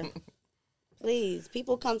more. Please,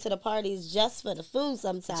 people come to the parties just for the food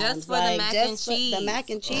sometimes. Just for the mac and just for- cheese. The mac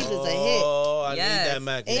and cheese is a hit. Oh, I Yes. need that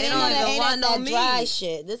mac It and They ain't don't gonna even ain't want that no dry meat.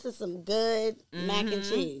 shit. This is some good mac and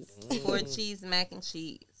cheese. 4 cheese mac and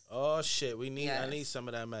cheese. Oh shit, I Yes. need some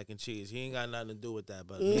of that mac and cheese. He ain't got nothing to do with that,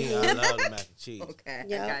 but me, I love the mac and cheese. Okay,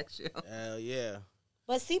 Yeah. I got you. Hell yeah.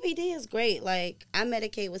 But CBD is great. Like I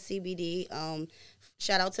medicate with CBD.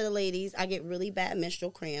 Shout out to the ladies. I get really bad menstrual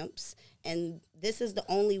cramps, and this is the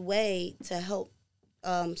only way to help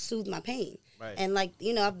soothe my pain. Right. And like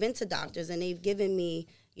I've been to doctors and they've given me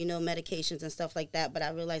medications and stuff like that. But I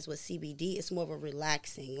realized with CBD, it's more of a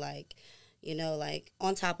relaxing. Like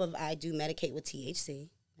on top of I do medicate with THC,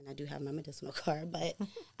 and I do have my medicinal card. But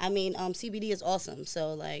I mean, CBD is awesome.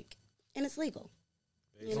 So like, and it's legal.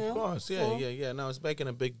 Of course, yeah. No, it's making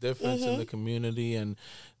a big difference in the community and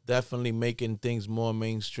definitely making things more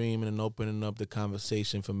mainstream and opening up the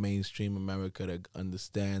conversation for mainstream America to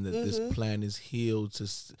understand that this plan is here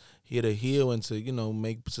to heal and to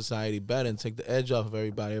make society better and take the edge off of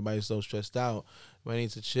everybody. Everybody's so stressed out. Everybody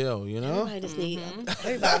needs to chill, Everybody just need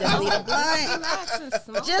everybody just need a blunt. Relax and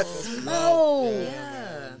smoke. Just smoke.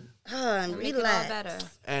 Yeah. And Make it all relax. better.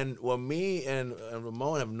 And what me and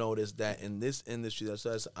Ramon have noticed that in this industry, that's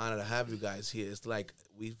why it's an honor to have you guys here. It's like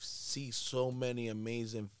we see so many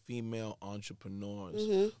amazing female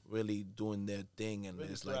entrepreneurs really doing their thing, and Really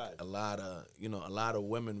there's like thrive. a lot of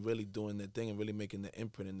women really doing their thing and really making their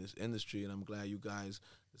imprint in this industry. And I'm glad you guys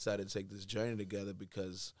decided to take this journey together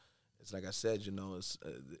because it's like I said,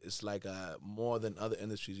 it's like more than other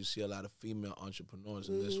industries. You see a lot of female entrepreneurs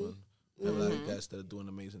in this one. A lot of guys that are doing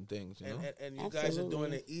amazing things. And you guys are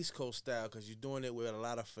doing the East Coast style because you're doing it with a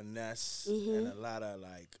lot of finesse and a lot of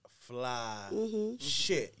like fly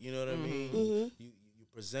shit. You know what I mean? You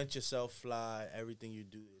present yourself fly. Everything you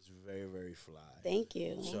do is very, very fly. Thank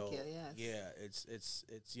you. So, Thank you, yes. yeah,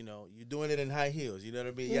 it's you know, you're doing it in high heels. You know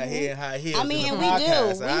what I mean? Y'all here in high heels. I mean, in the we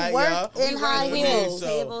podcast, do. all right, We work y'all? in high We heels. so-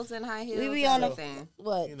 Tables and high heels. We be on everything.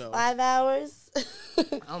 what, You know. 5 hours?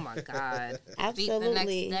 Oh my God. Beat the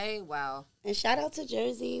Absolutely. next day. Wow. And shout out to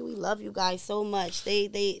Jersey. We love you guys so much.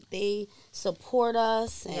 They support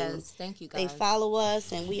us and Yes. Thank you, guys. they follow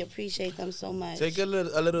us, and we appreciate them so much. Take a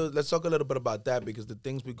little. Let's talk a little bit about that because the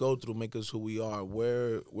things we go through make us who we are.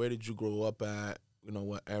 Where did you grow up at? You know,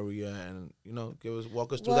 what area, and you know,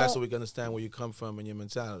 walk us through that so we can understand where you come from and your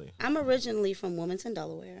mentality. I'm originally from Wilmington,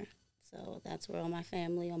 Delaware, so that's where all my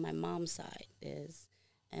family on my mom's side is,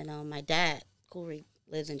 and my dad, Cooley,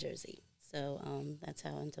 lives in Jersey, so that's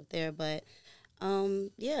how I ended up there. But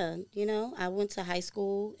yeah, you know, I went to high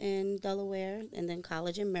school in Delaware and then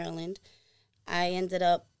college in Maryland. I ended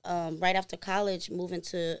up right after college moving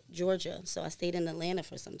to Georgia, so I stayed in Atlanta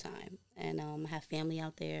for some time, and I have family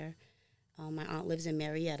out there. My aunt lives in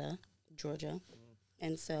Marietta, Georgia,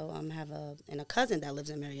 and so I have a cousin that lives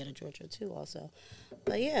in Marietta, Georgia too, also.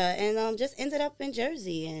 But yeah, and just ended up in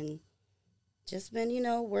Jersey and just been, you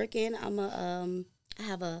know, working. I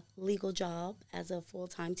have a legal job as a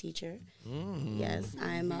full-time teacher. Yes,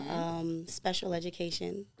 I'm a special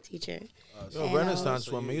education teacher. You're a And, Renaissance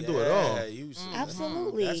woman. You do it all.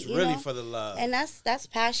 Absolutely, That's you really know? for the love. And that's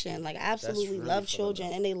passion. Like, I absolutely really love for the children,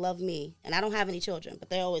 love. and they love me. And I don't have any children, but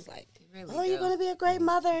they're always like, really "Oh, you're do. gonna be a great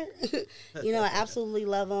mother." You know, I absolutely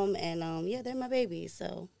love them, and yeah, they're my babies.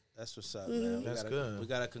 So That's what's up, man. We That's gotta, good. We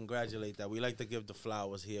gotta congratulate that. We like to give the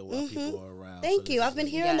flowers here while people are around. thank So you. this I've been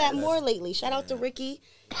is- hearing that Yes. more lately. Shout out to Ricky.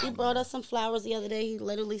 He brought us some flowers the other day. He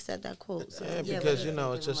literally said that quote. So. Yeah, Yeah, because but you know,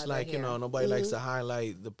 even it's just while they're like you here. know, nobody likes to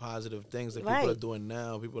highlight the positive things that Right. people are doing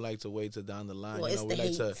now. People like to wait till down the line. Well, you it's know, the we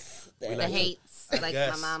like to. hates. we The like to- hates, like my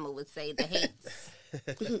guess. mama would say, the hates.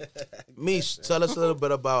 Mish, tell us a little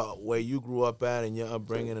bit about where you grew up at and your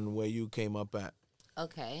upbringing and where you came up at.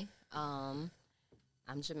 Okay.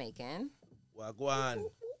 I'm Jamaican. Wagwan.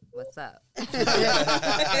 What's up?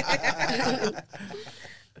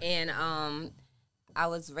 And I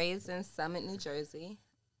was raised in Summit, New Jersey.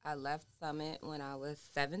 I left Summit when I was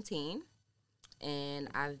 17, and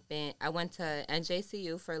I went to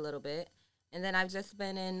NJCU for a little bit, and then I've just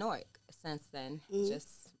been in Newark since then, just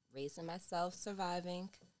raising myself, surviving,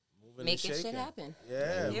 Moving and making shit shaking. happen.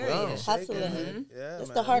 Yeah, Period. bro. Hustling. Yeah, It's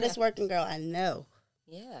man. the hardest working girl I know.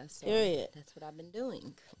 Yeah, so Period. that's what I've been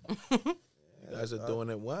doing. You guys are doing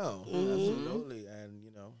it well. Absolutely, and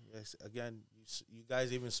you know, yes, again, you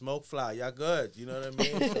guys even smoke fly. Y'all good. You know what I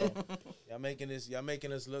mean? So, y'all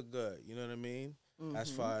making us look good. You know what I mean?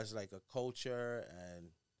 As far as like a culture and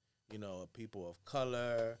you know, people of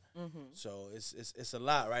color. So it's a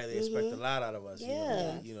lot, right? They expect a lot out of us.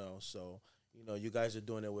 Yeah. You know, so. You know, you guys are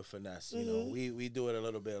doing it with finesse. You know, we do it a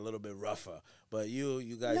little bit rougher, but you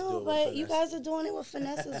guys do No, it with but finesse. you guys are doing it with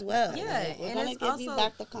finesse as well. Yeah, Like, we're and gonna it's give you also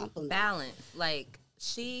back the compliment. balance. Like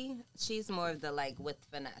she's more of the like with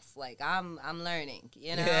finesse. Like I'm learning,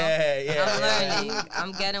 you know. Yeah. I'm learning.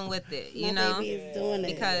 I'm getting with it, you My know. baby is doing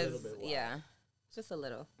it. Because just a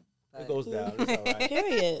little. It goes down. It's all right.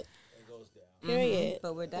 Period. It goes down. Period.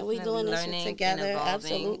 But we're And definitely we doing this shit learning together. and evolving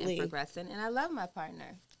Absolutely. and progressing. And I love my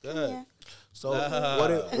partner. Good. Yeah. So,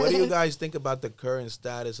 what do you guys think about the current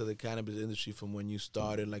status of the cannabis industry from when you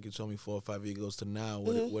started, like you told me 4 or 5 years ago, to now?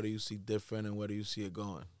 What do you see different, and where do you see it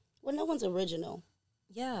going? Well, no one's original,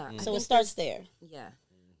 Yeah. I so it think starts there. Yeah.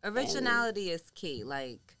 Originality is key.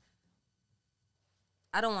 Like,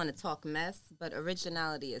 I don't want to talk mess, but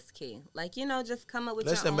originality is key. Like, you know, just come up with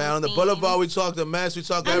Listen, your own man, on the themes. boulevard, we talk the mess, we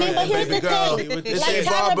talk I mean, but everything, here's baby the girl. thing. This Like ain't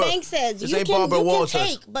Tyra Barbara. Banks says, This you ain't can Barbara Walters.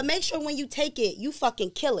 take, but make sure when you take it, you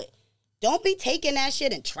fucking kill it. Don't be taking that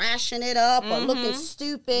shit and trashing it up or looking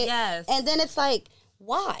stupid. Yes. And then it's like,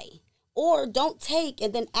 why? Or don't take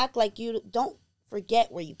and then act like you don't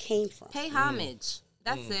forget where you came from. Pay homage.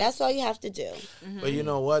 That's it. That's all you have to do. But you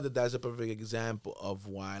know what? That's a perfect example of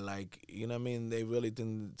why, like, you know what I mean? They really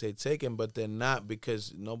think they taken, but they're not,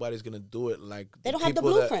 because nobody's going to do it like They don't have the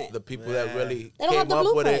people blueprint. The people that really They don't have came the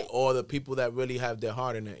up with it, blueprint. or the people that really have their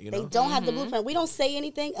heart in it, you know? They don't have the blueprint. We don't say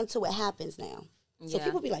anything until it happens now. So Yeah.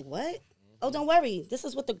 people be like, what? Oh, don't worry. This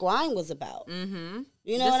is what the grind was about. Mm-hmm.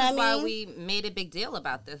 You know this what I is why mean? we made a big deal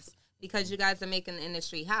about this, because you guys are making the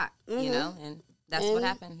industry hot, you know, and that's And what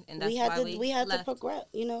happened, and that's we had why to we had left. to progress,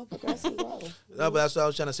 progress and grow. No, but that's what I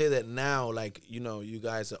was trying to say, that now, like, you know, you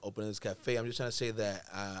guys are opening this cafe. I'm just trying to say that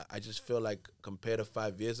I just feel like compared to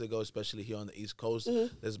 5 years ago, especially here on the East Coast,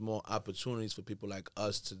 there's more opportunities for people like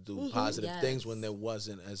us to do positive Yes. things when there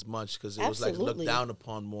wasn't as much, because it was like Absolutely. looked down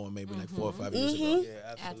upon more maybe like 4 or 5 years ago.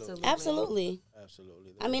 Yeah, absolutely. Absolutely.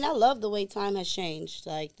 Absolutely. I mean, I love the way time has changed.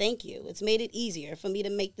 Like, thank you. It's made it easier for me to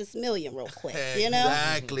make this million real quick, you know?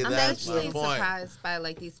 Exactly. I'm That's my actually point. surprised by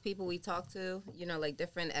like these people we talk to, you know, like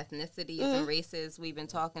different ethnicities and races we've been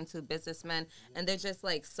talking to, businessmen, and they're just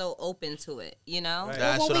like so open to it, you know? Right.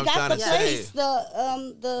 That's When what we I'm got trying the to say. place,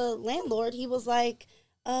 the landlord, he was like,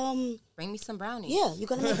 Bring me some brownies. yeah, you're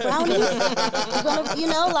gonna make brownies. You're gonna, you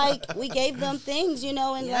know, like we gave them things, you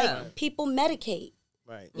know, and Yeah. like people medicate.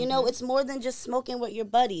 Right. You know, it's more than just smoking with your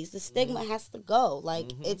buddies. The stigma has to go.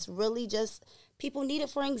 Like it's really just people need it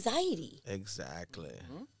for anxiety. Exactly.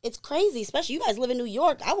 It's crazy, especially you guys live in New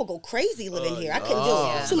York. I will go crazy living here. I couldn't do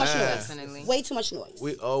it. Too much man. noise. Definitely. Way too much noise.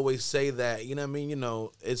 We always say that, you know what I mean? You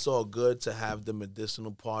know, it's all good to have the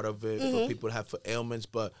medicinal part of it for people to have for ailments,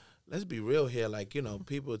 but let's be real here. Like, you know,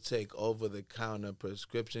 people take over-the-counter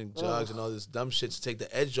prescription drugs and all this dumb shit to take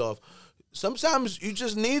the edge off. Sometimes you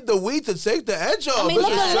just need the weed to take the edge off. I mean, It's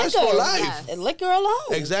look a at stressful liquor. life. And liquor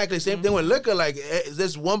alone. Exactly. Same thing with liquor. Like,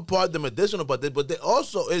 there's one part, the medicinal part, but there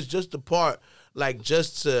also is just the part, like,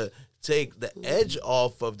 just to take the edge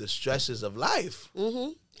off of the stresses of life.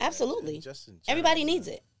 Absolutely. Just in general, Everybody needs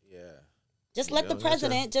it. Yeah. Just let the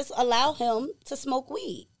president just allow him to smoke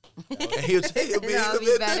weed. And he'll It'll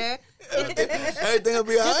be better. Everything will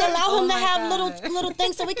be all Just right. allow him to my have God. little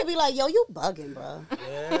things so we could be like, yo, you bugging, bro.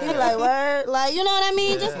 He be like, word, like, you know what I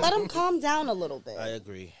mean? Just let him calm down a little bit. I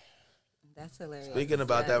agree. That's hilarious. Speaking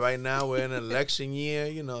about that Yes. right now, we're in an election year.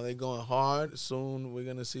 You know, they're going hard. Soon we're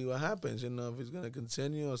going to see what happens. You know, if it's going to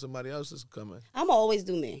continue or somebody else is coming. I'm always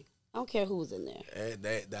do me. I don't care who's in there.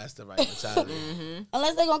 That's the right mentality.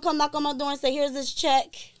 Unless they're going to come knock on my door and say, here's this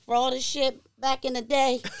check for all this shit back in the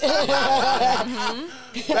day. I'm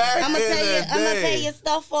going to pay your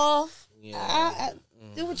stuff off.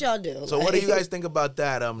 Do what y'all do. So what do you guys think about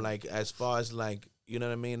that? Like, as far as, like, you know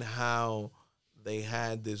what I mean, how they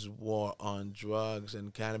had this war on drugs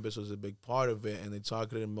and cannabis was a big part of it, and they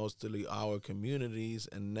targeted mostly our communities,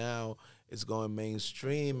 and now it's going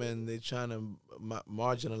mainstream, and they're trying to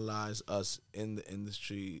marginalize us in the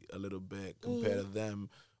industry a little bit compared to them,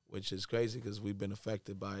 which is crazy because we've been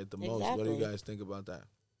affected by it the most. What do you Exactly. guys think about that?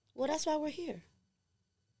 Well, that's why we're here.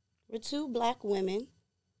 We're two black women,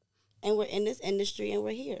 and we're in this industry, and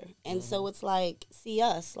we're here. And so it's like, see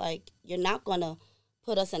us, like, you're not going to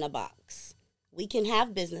put us in a box. We can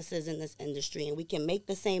have businesses in this industry, and we can make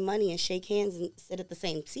the same money and shake hands and sit at the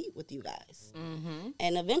same seat with you guys.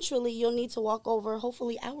 And eventually, you'll need to walk over,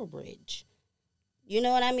 hopefully, our bridge. You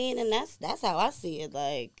know what I mean? And that's how I see it.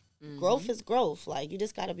 Like, growth is growth. Like, you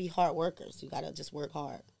just got to be hard workers. You got to just work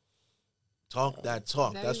hard. Talk that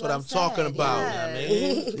talk. Very That's what well I'm talking said, about. yeah. You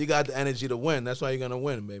know what I mean? You got the energy to win. That's why you're going to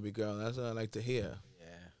win, baby girl. That's what I like to hear.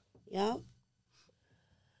 Yeah. Yeah.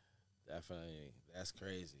 Definitely. That's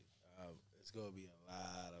crazy. It's going to be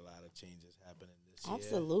a lot of changes happening this year.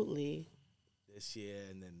 Absolutely. This year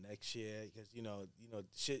and then next year, because you know,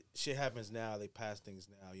 shit happens now. They pass things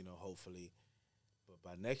now, you know, hopefully. But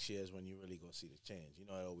by next year is when you really gonna see the change. You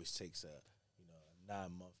know, it always takes a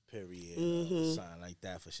 9-month period, or something like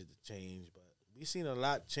that for shit to change. But we've seen a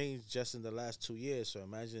lot change just in the last 2 years. So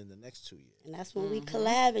imagine in the next 2 years. And that's when we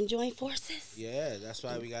collab and join forces. Yeah, that's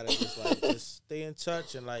why we gotta just stay in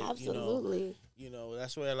touch and like Absolutely. you know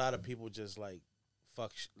that's where a lot of people just like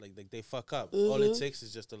like they fuck up. All it takes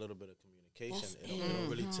is just a little bit of communication. It don't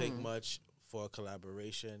really take much for a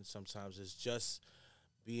collaboration. Sometimes it's just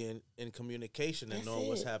being in communication and knowing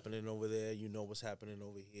what's happening over there. You know what's happening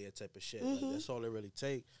over here, type of shit. Like, that's all it really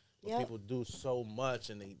takes. But people do so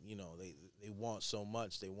much, and they want so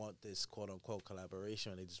much. They want this quote unquote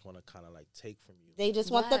collaboration, and they just want to kind of like take from you. They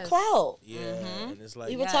just want the clout. Yeah, and it's like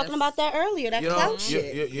We were talking about that earlier, that clout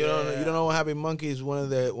shit. You don't know what Happy Monkeys,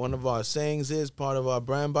 one of our sayings is, part of our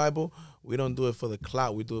brand Bible. We don't do it for the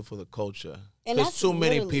clout, we do it for the culture. And Because that's too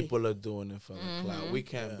many literally- people are doing it for the clout. We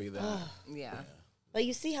can't be that. Yeah. But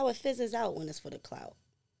you see how it fizzes out when it's for the clout.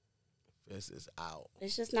 This is out.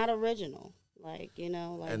 It's just not original. Like, you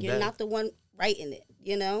know, like And you're that- not the one writing it,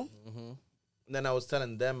 you know? And then I was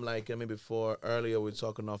telling them, like, I mean, before earlier we were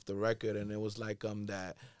talking off the record, and it was like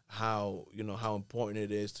that how important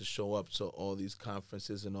it is to show up to all these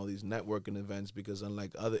conferences and all these networking events, because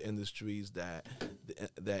unlike other industries that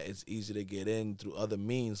it's easy to get in through other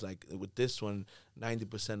means, like with this one,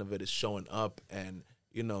 90% of it is showing up and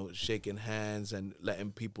shaking hands and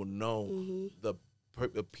letting people know the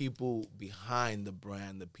people behind the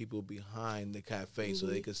brand, the people behind the cafe, so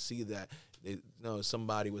they could see that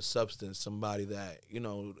somebody with substance, somebody that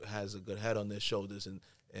has a good head on their shoulders, and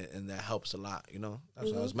that helps a lot. That's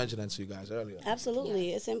what I was mentioning to you guys earlier.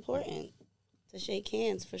 Absolutely. It's important to shake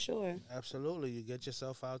hands for sure. Absolutely. You get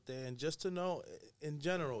yourself out there, and just to know in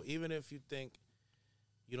general, even if you think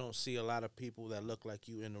you don't see a lot of people that look like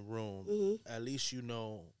you in the room. Mm-hmm. At least you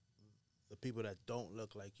know the people that don't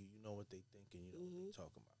look like you. You know what they think and you know what they're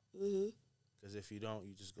talking about. Mm-hmm. Because if you don't,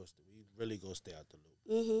 you just you really go stay out the loop.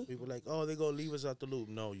 Mm-hmm. People like, oh, they gonna leave us out the loop.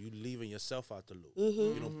 No, you leaving yourself out the loop.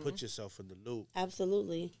 Mm-hmm. You don't put yourself in the loop.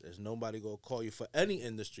 Absolutely. There's nobody gonna call you for any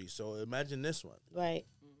industry. So imagine this one. Right.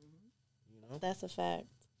 You know, that's a fact.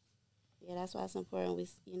 Yeah, that's why it's important. We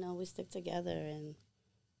stick together, and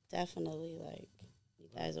definitely, like, you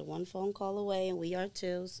guys are one phone call away, and we are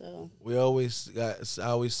too. So I always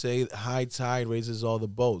say, high tide raises all the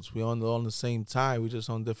boats. We on the same tide. We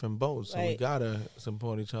just on different boats, so we Right. gotta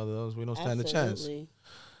support each other. Else we don't stand a chance, absolutely.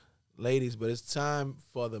 ladies. But it's time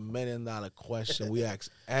for the $1 million question. We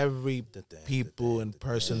ask every people and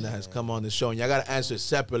person that has come on the show, and y'all gotta answer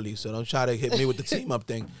separately. So don't try to hit me with the team up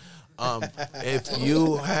thing. If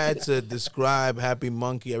you had to describe Happy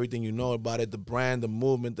Munkey, everything you know about it, the brand, the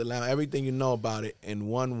movement, the lounge, everything you know about it in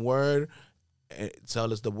one word,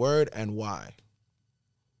 tell us the word and why.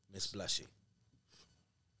 Miss Blushy.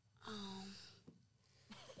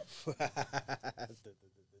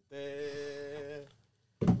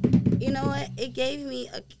 You know what? It gave me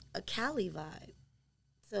a Cali vibe.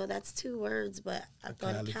 So that's 2 words, but I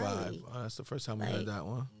thought of Cali. Vibe. Oh, that's the first time we heard that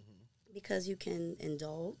one. Because you can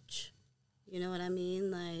indulge. You know what I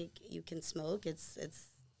mean? Like, you can smoke. It's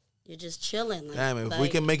you're just chilling. Like, Damn, if we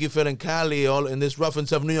can make you feel in Cali, all in this rough and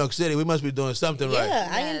tough New York City, we must be doing something right. Yeah,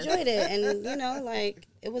 I enjoyed it, and like,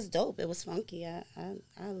 it was dope. It was funky. I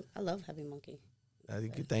love Happy Munkey.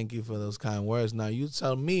 Thank you for those kind words. Now you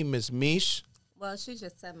tell me, Miss Mish. Well, she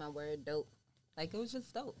just said my word, dope. Like, it was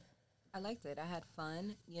just dope. I liked it. I had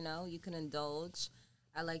fun. You can indulge.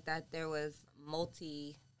 I like that there was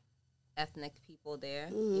multi-ethnic people there.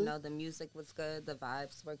 The music was good. The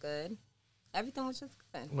vibes were good. Everything was just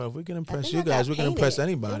good. Well, if we can impress you guys, we can impress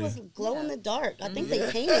anybody. It was glow in the dark. I think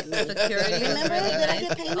they painted me. Security. Remember that I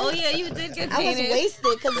get painted? Oh yeah, you did get painted. I was wasted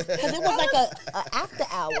because it was like a after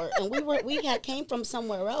hour, and we came from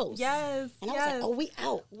somewhere else. Yes, and I was like, oh, we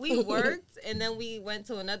out. We worked, and then we went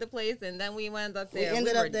to another place, and then we went up there. We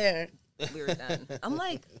ended up there. We were done. I'm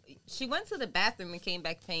like, she went to the bathroom and came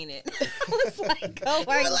back painted. I was like, oh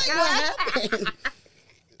my God. What happened?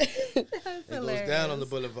 It goes down on the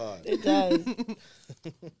boulevard. It does.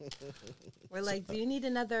 We're like, do you need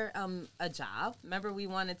another a job? Remember, we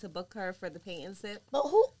wanted to book her for the paint and sip. But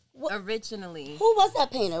originally? Who was that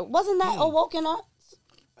painter? Wasn't that Awoken Arts?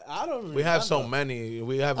 I don't remember. We have so many.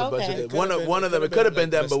 We have a bunch Okay. of them. One of them. It could have been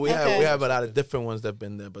them, but we have a lot of different ones that've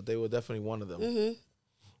been there. But they were definitely one of them. Mm-hmm.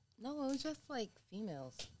 No, it was just like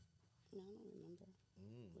females. No, I don't remember.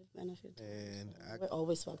 We've been And we're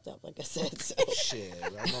always fucked up, like I said. So. Shit,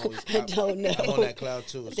 I'm always. I don't know. I'm on that cloud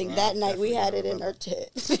too. I think that night we had it in our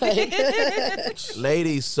tits.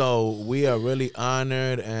 Ladies, so we are really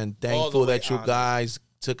honored and thankful that you guys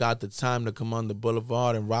took out the time to come on the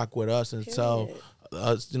boulevard and rock with us and tell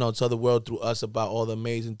us, tell the world through us about all the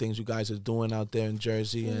amazing things you guys are doing out there in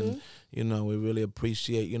Jersey. And, we really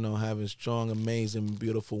appreciate, having strong, amazing,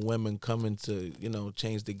 beautiful women coming to,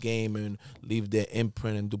 change the game and leave their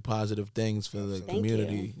imprint and do positive things for the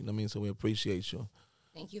community. You know what I mean? So we appreciate you.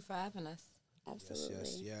 Thank you for having us.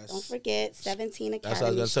 Absolutely. Yes. Don't forget 17 Academy That's what I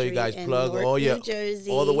was going to tell you guys. Street Plug in Newark, New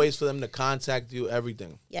Jersey. all the ways for them to contact you,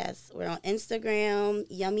 everything. Yes. We're on Instagram,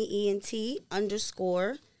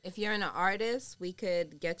 YummyENT_. If you're an artist, we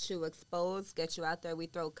could get you exposed, get you out there. We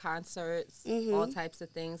throw concerts, all types of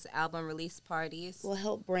things, album release parties. We'll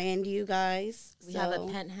help brand you guys. We have a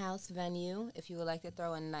penthouse venue if you would like to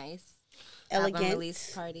throw a nice elegant album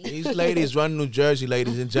release party. These ladies run New Jersey,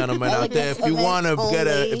 ladies and gentlemen out there. If you want to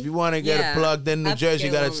get a plug in New Jersey,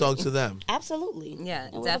 you got to talk to them. Absolutely. Yeah,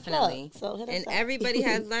 And definitely. So hit us and up. everybody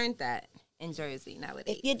has learned that in Jersey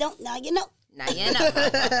nowadays. If you don't, now you know. Now you know.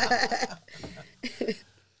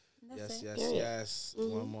 Yes.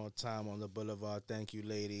 One more time on the boulevard. Thank you,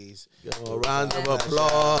 ladies. A round of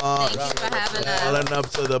applause. Thank you for having us. Calling up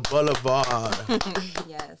to the boulevard.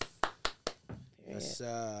 Yes. Yes,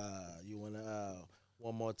 you want to,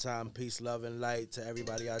 one more time, peace, love, and light to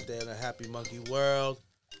everybody out there in the Happy Monkey world.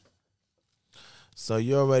 So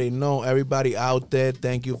you already know, everybody out there,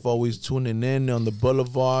 thank you for always tuning in on the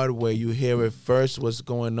boulevard where you hear it first, what's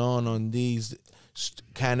going on these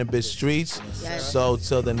cannabis streets. Yes. So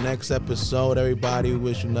till the next episode, everybody,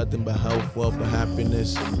 wish you nothing but health, wealth, and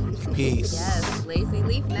happiness. Peace. Yes, lazy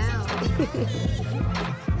leaf now.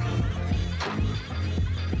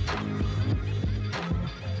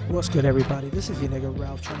 What's good, everybody? This is your nigga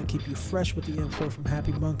Ralph, trying to keep you fresh with the info from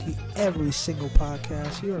Happy Munkey every single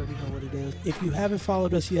podcast. You already know what it is. If you haven't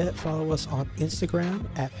followed us yet, follow us on Instagram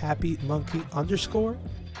at Happy Munkey _.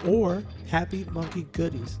 or Happy Munkey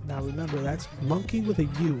Goodies. Now remember, that's monkey with a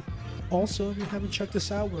U. Also, if you haven't checked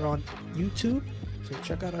us out, we're on YouTube. So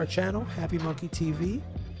check out our channel, Happy Munkey TV.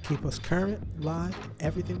 Keep us current, live, and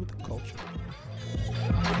everything with the culture.